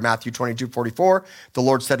seated there. Matthew 22:44, the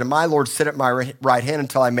Lord said to my Lord, sit at my right hand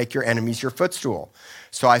until I make your enemies your footstool.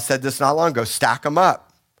 So I said this not long ago, stack them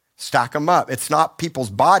up. Stack them up. It's not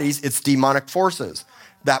people's bodies, it's demonic forces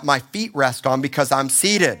that my feet rest on because I'm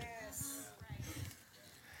seated.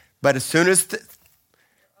 But as soon as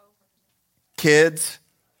kids,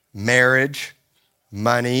 marriage,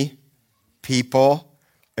 money, people,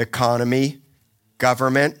 economy,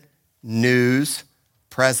 government, news,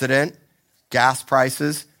 president, gas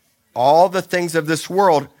prices, all the things of this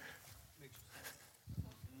world.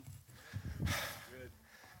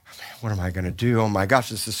 What am I going to do? Oh my gosh,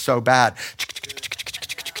 this is so bad.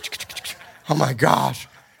 Oh my gosh.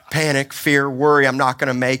 Panic, fear, worry, I'm not going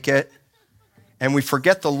to make it. And we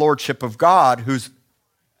forget the lordship of God who's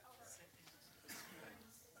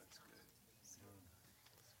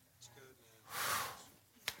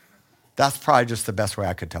That's probably just the best way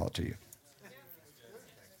I could tell it to you.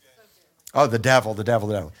 Oh, the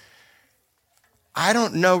devil. I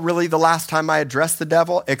don't know really the last time I addressed the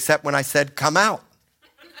devil except when I said, come out.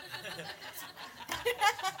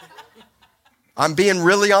 I'm being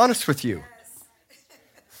really honest with you.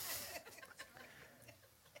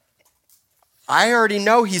 I already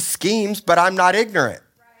know he schemes, but I'm not ignorant.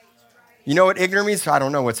 You know what ignorant means? I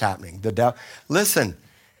don't know what's happening. The devil. Listen,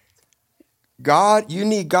 God, you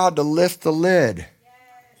need God to lift the lid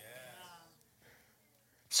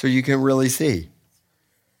so you can really see.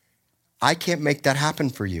 I can't make that happen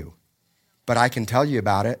for you, but I can tell you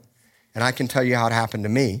about it, and I can tell you how it happened to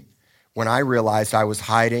me when I realized I was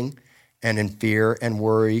hiding and in fear and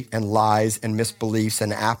worry and lies and misbeliefs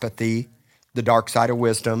and apathy, the dark side of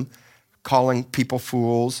wisdom, calling people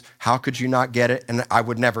fools. How could you not get it? And I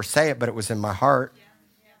would never say it, but it was in my heart.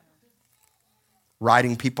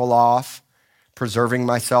 Writing people off, preserving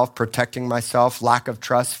myself, protecting myself, lack of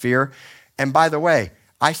trust, fear. And by the way,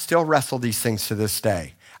 I still wrestle these things to this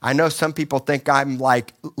day. I know some people think I'm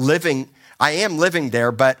like living, I am living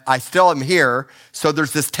there, but I still am here. So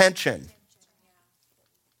there's this tension,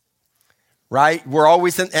 right? We're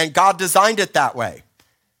always in, and God designed it that way.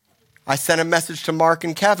 I sent a message to Mark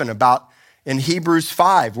and Kevin about in Hebrews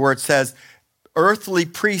 5, where it says, earthly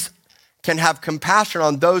priests can have compassion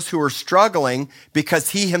on those who are struggling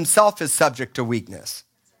because he himself is subject to weakness.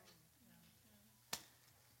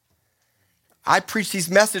 I preach these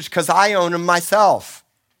messages because I own them myself.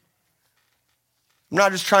 I'm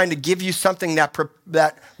not just trying to give you something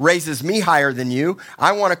that raises me higher than you.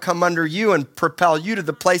 I want to come under you and propel you to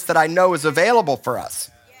the place that I know is available for us.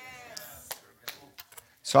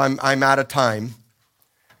 So I'm out of time,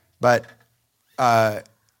 but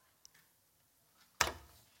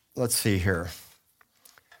let's see here.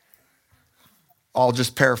 I'll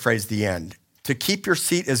just paraphrase the end. To keep your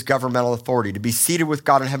seat is governmental authority. To be seated with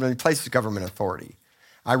God in heavenly places is government authority.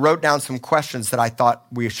 I wrote down some questions that I thought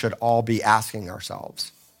we should all be asking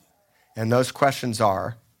ourselves. And those questions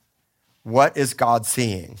are, what is God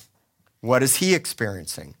seeing? What is he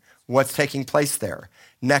experiencing? What's taking place there?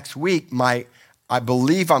 Next week, I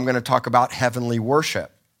believe I'm going to talk about heavenly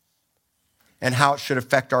worship and how it should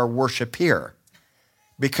affect our worship here.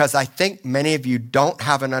 Because I think many of you don't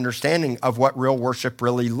have an understanding of what real worship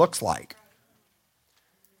really looks like.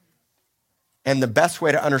 And the best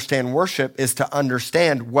way to understand worship is to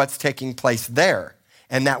understand what's taking place there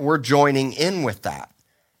and that we're joining in with that.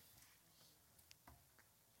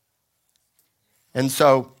 And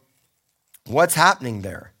so, what's happening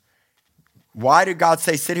there? Why did God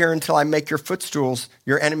say, sit here until I make your footstools,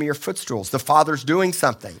 your enemy your footstools? The Father's doing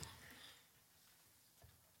something.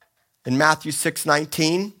 In Matthew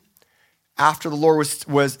 6:19, after the Lord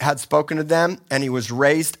had spoken to them and he was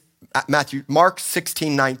raised, Mark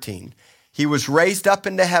 16:19, he was raised up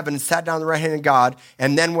into heaven and sat down on the right hand of God.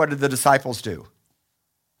 And then what did the disciples do?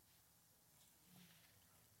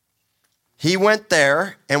 He went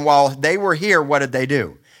there, and while they were here, what did they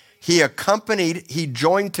do? He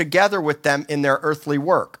joined together with them in their earthly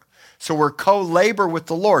work. So we're co-labor with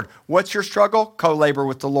the Lord. What's your struggle? Co-labor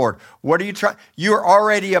with the Lord. What are you trying? You're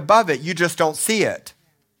already above it. You just don't see it.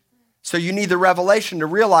 So you need the revelation to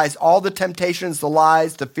realize all the temptations, the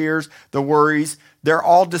lies, the fears, the worries, they're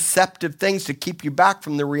all deceptive things to keep you back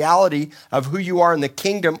from the reality of who you are in the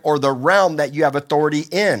kingdom or the realm that you have authority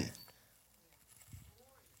in.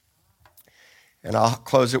 And I'll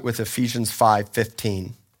close it with Ephesians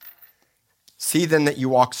 5:15. See then that you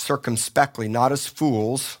walk circumspectly, not as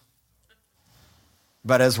fools,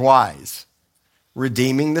 but as wise,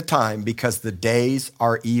 redeeming the time because the days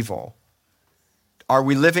are evil. Are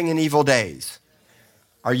we living in evil days?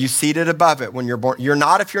 Are you seated above it when you're born? You're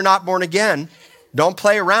not if you're not born again. Don't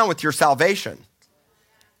play around with your salvation.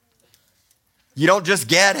 You don't just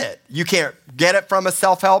get it. You can't get it from a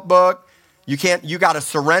self-help book. You got to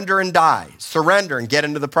surrender and die. Surrender and get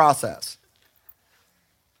into the process.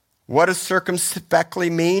 What does circumspectly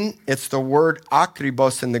mean? It's the word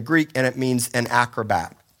akribos in the Greek, and it means an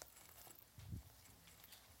acrobat.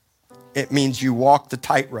 It means you walk the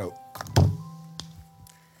tightrope.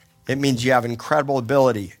 It means you have incredible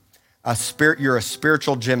ability. You're a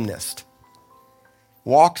spiritual gymnast.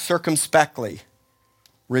 Walk circumspectly,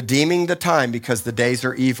 redeeming the time because the days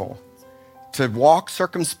are evil. To walk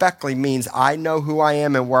circumspectly means I know who I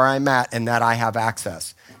am and where I'm at and that I have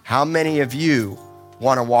access. How many of you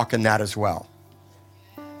want to walk in that as well?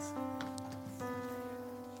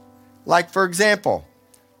 Like, for example,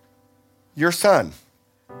 your son.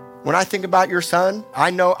 When I think about your son, I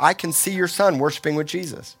know I can see your son worshiping with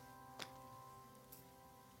Jesus.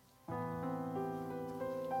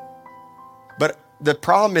 But the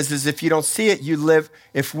problem is if you don't see it,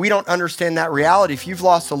 if we don't understand that reality, if you've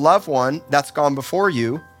lost a loved one that's gone before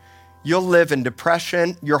you, you'll live in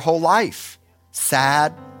depression your whole life,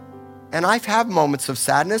 sad. And I've had moments of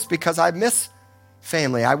sadness because I miss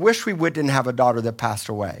family. I wish we didn't have a daughter that passed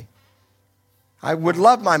away. I would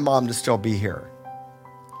love my mom to still be here.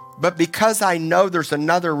 But because I know there's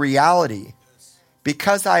another reality,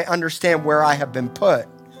 because I understand where I have been put,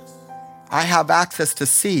 I have access to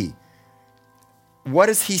see. What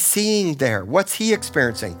is he seeing there? What's he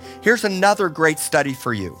experiencing? Here's another great study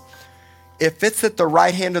for you. If it's at the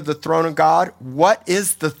right hand of the throne of God, what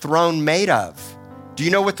is the throne made of? Do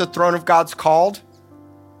you know what the throne of God's called?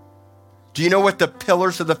 Do you know what the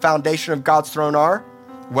pillars of the foundation of God's throne are?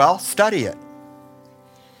 Well, study it.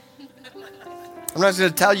 I'm not going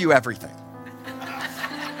to tell you everything.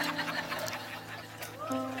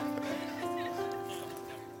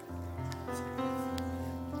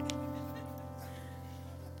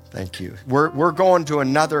 Thank you. We're going to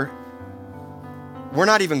another. We're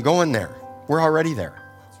not even going there. We're already there.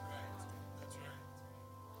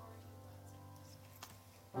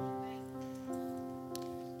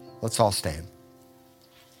 Let's all stand.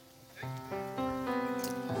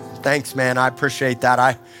 Thanks, man. I appreciate that.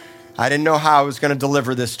 I didn't know how I was going to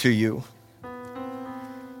deliver this to you.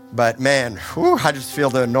 But man, I just feel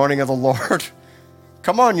the anointing of the Lord.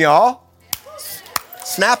 Come on, y'all.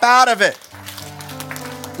 Snap out of it.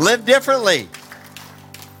 Live differently.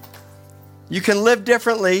 You can live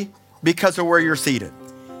differently because of where you're seated.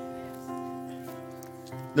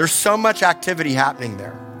 There's so much activity happening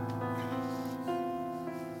there.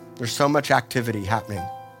 There's so much activity happening.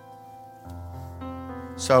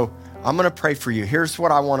 So I'm going to pray for you. Here's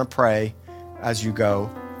what I want to pray as you go,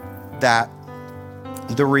 that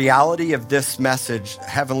the reality of this message,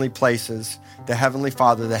 heavenly places, the heavenly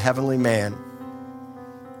Father, the heavenly man,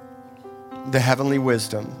 the heavenly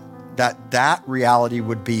wisdom, that reality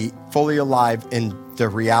would be fully alive in the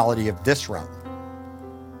reality of this realm.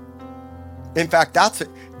 In fact, that's it.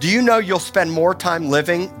 Do you know you'll spend more time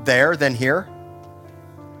living there than here?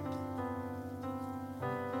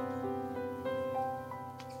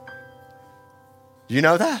 Do you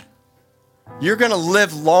know that? You're going to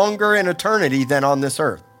live longer in eternity than on this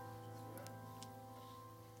earth.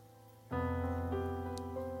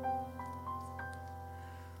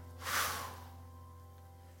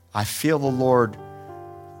 I feel the Lord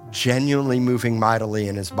genuinely moving mightily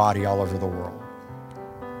in his body all over the world.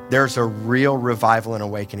 There's a real revival and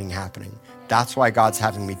awakening happening. That's why God's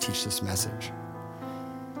having me teach this message.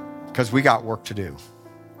 Because we got work to do.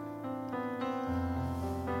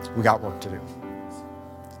 We got work to do.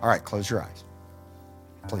 All right, close your eyes,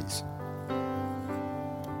 please.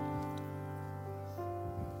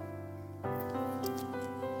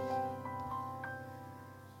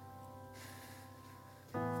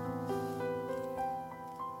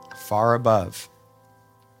 Far above.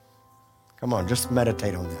 Come on, just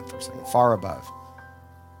meditate on that for a second. Far above.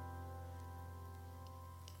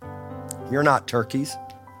 You're not turkeys.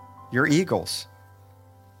 You're eagles.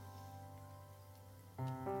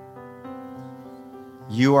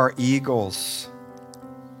 You are eagles.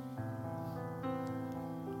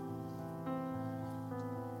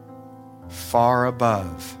 Far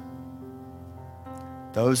above.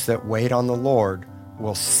 Those that wait on the Lord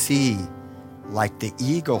will see like the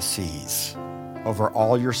eagle sees over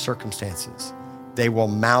all your circumstances. They will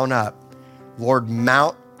mount up. Lord,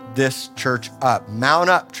 mount this church up. Mount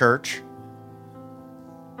up, church.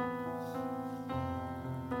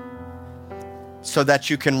 So that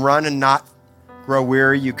you can run and not grow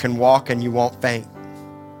weary. You can walk and you won't faint.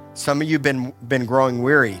 Some of you have been growing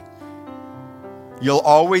weary. You'll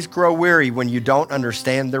always grow weary when you don't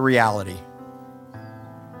understand the reality.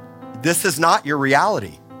 This is not your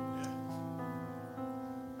reality.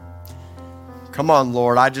 Come on,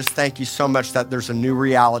 Lord. I just thank you so much that there's a new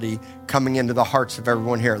reality coming into the hearts of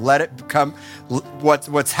everyone here. Let it become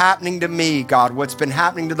what's happening to me, God, what's been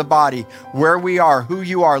happening to the body, where we are, who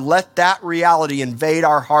you are. Let that reality invade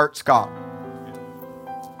our hearts, God.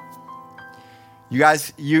 You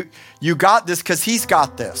guys, you got this because he's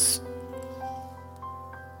got this.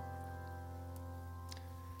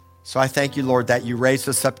 So I thank you, Lord, that you raised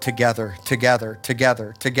us up together.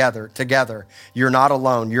 You're not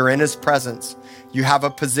alone. You're in his presence. You have a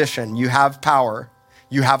position. You have power.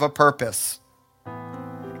 You have a purpose.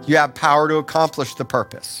 You have power to accomplish the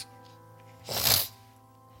purpose.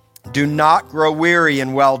 Do not grow weary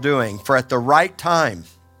in well-doing, for at the right time,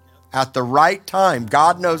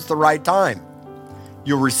 God knows the right time,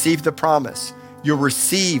 you'll receive the promise. You'll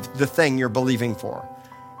receive the thing you're believing for.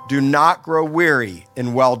 Do not grow weary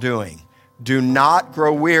in well-doing. Do not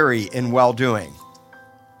grow weary in well-doing.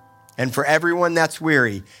 And for everyone that's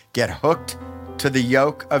weary, get hooked to the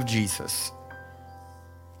yoke of Jesus.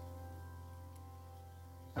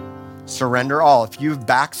 Surrender all. If you've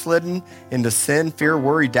backslidden into sin, fear,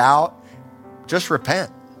 worry, doubt, just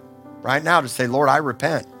repent. Right now, just say, Lord, I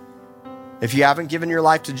repent. If you haven't given your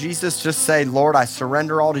life to Jesus, just say, Lord, I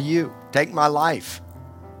surrender all to you. Take my life.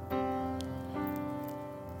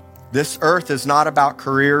 This earth is not about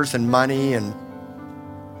careers and money, and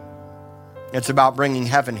it's about bringing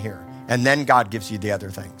heaven here. And then God gives you the other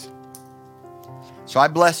things. So I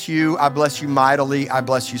bless you. I bless you mightily. I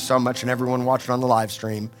bless you so much, and everyone watching on the live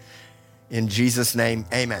stream. In Jesus' name,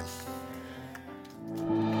 amen.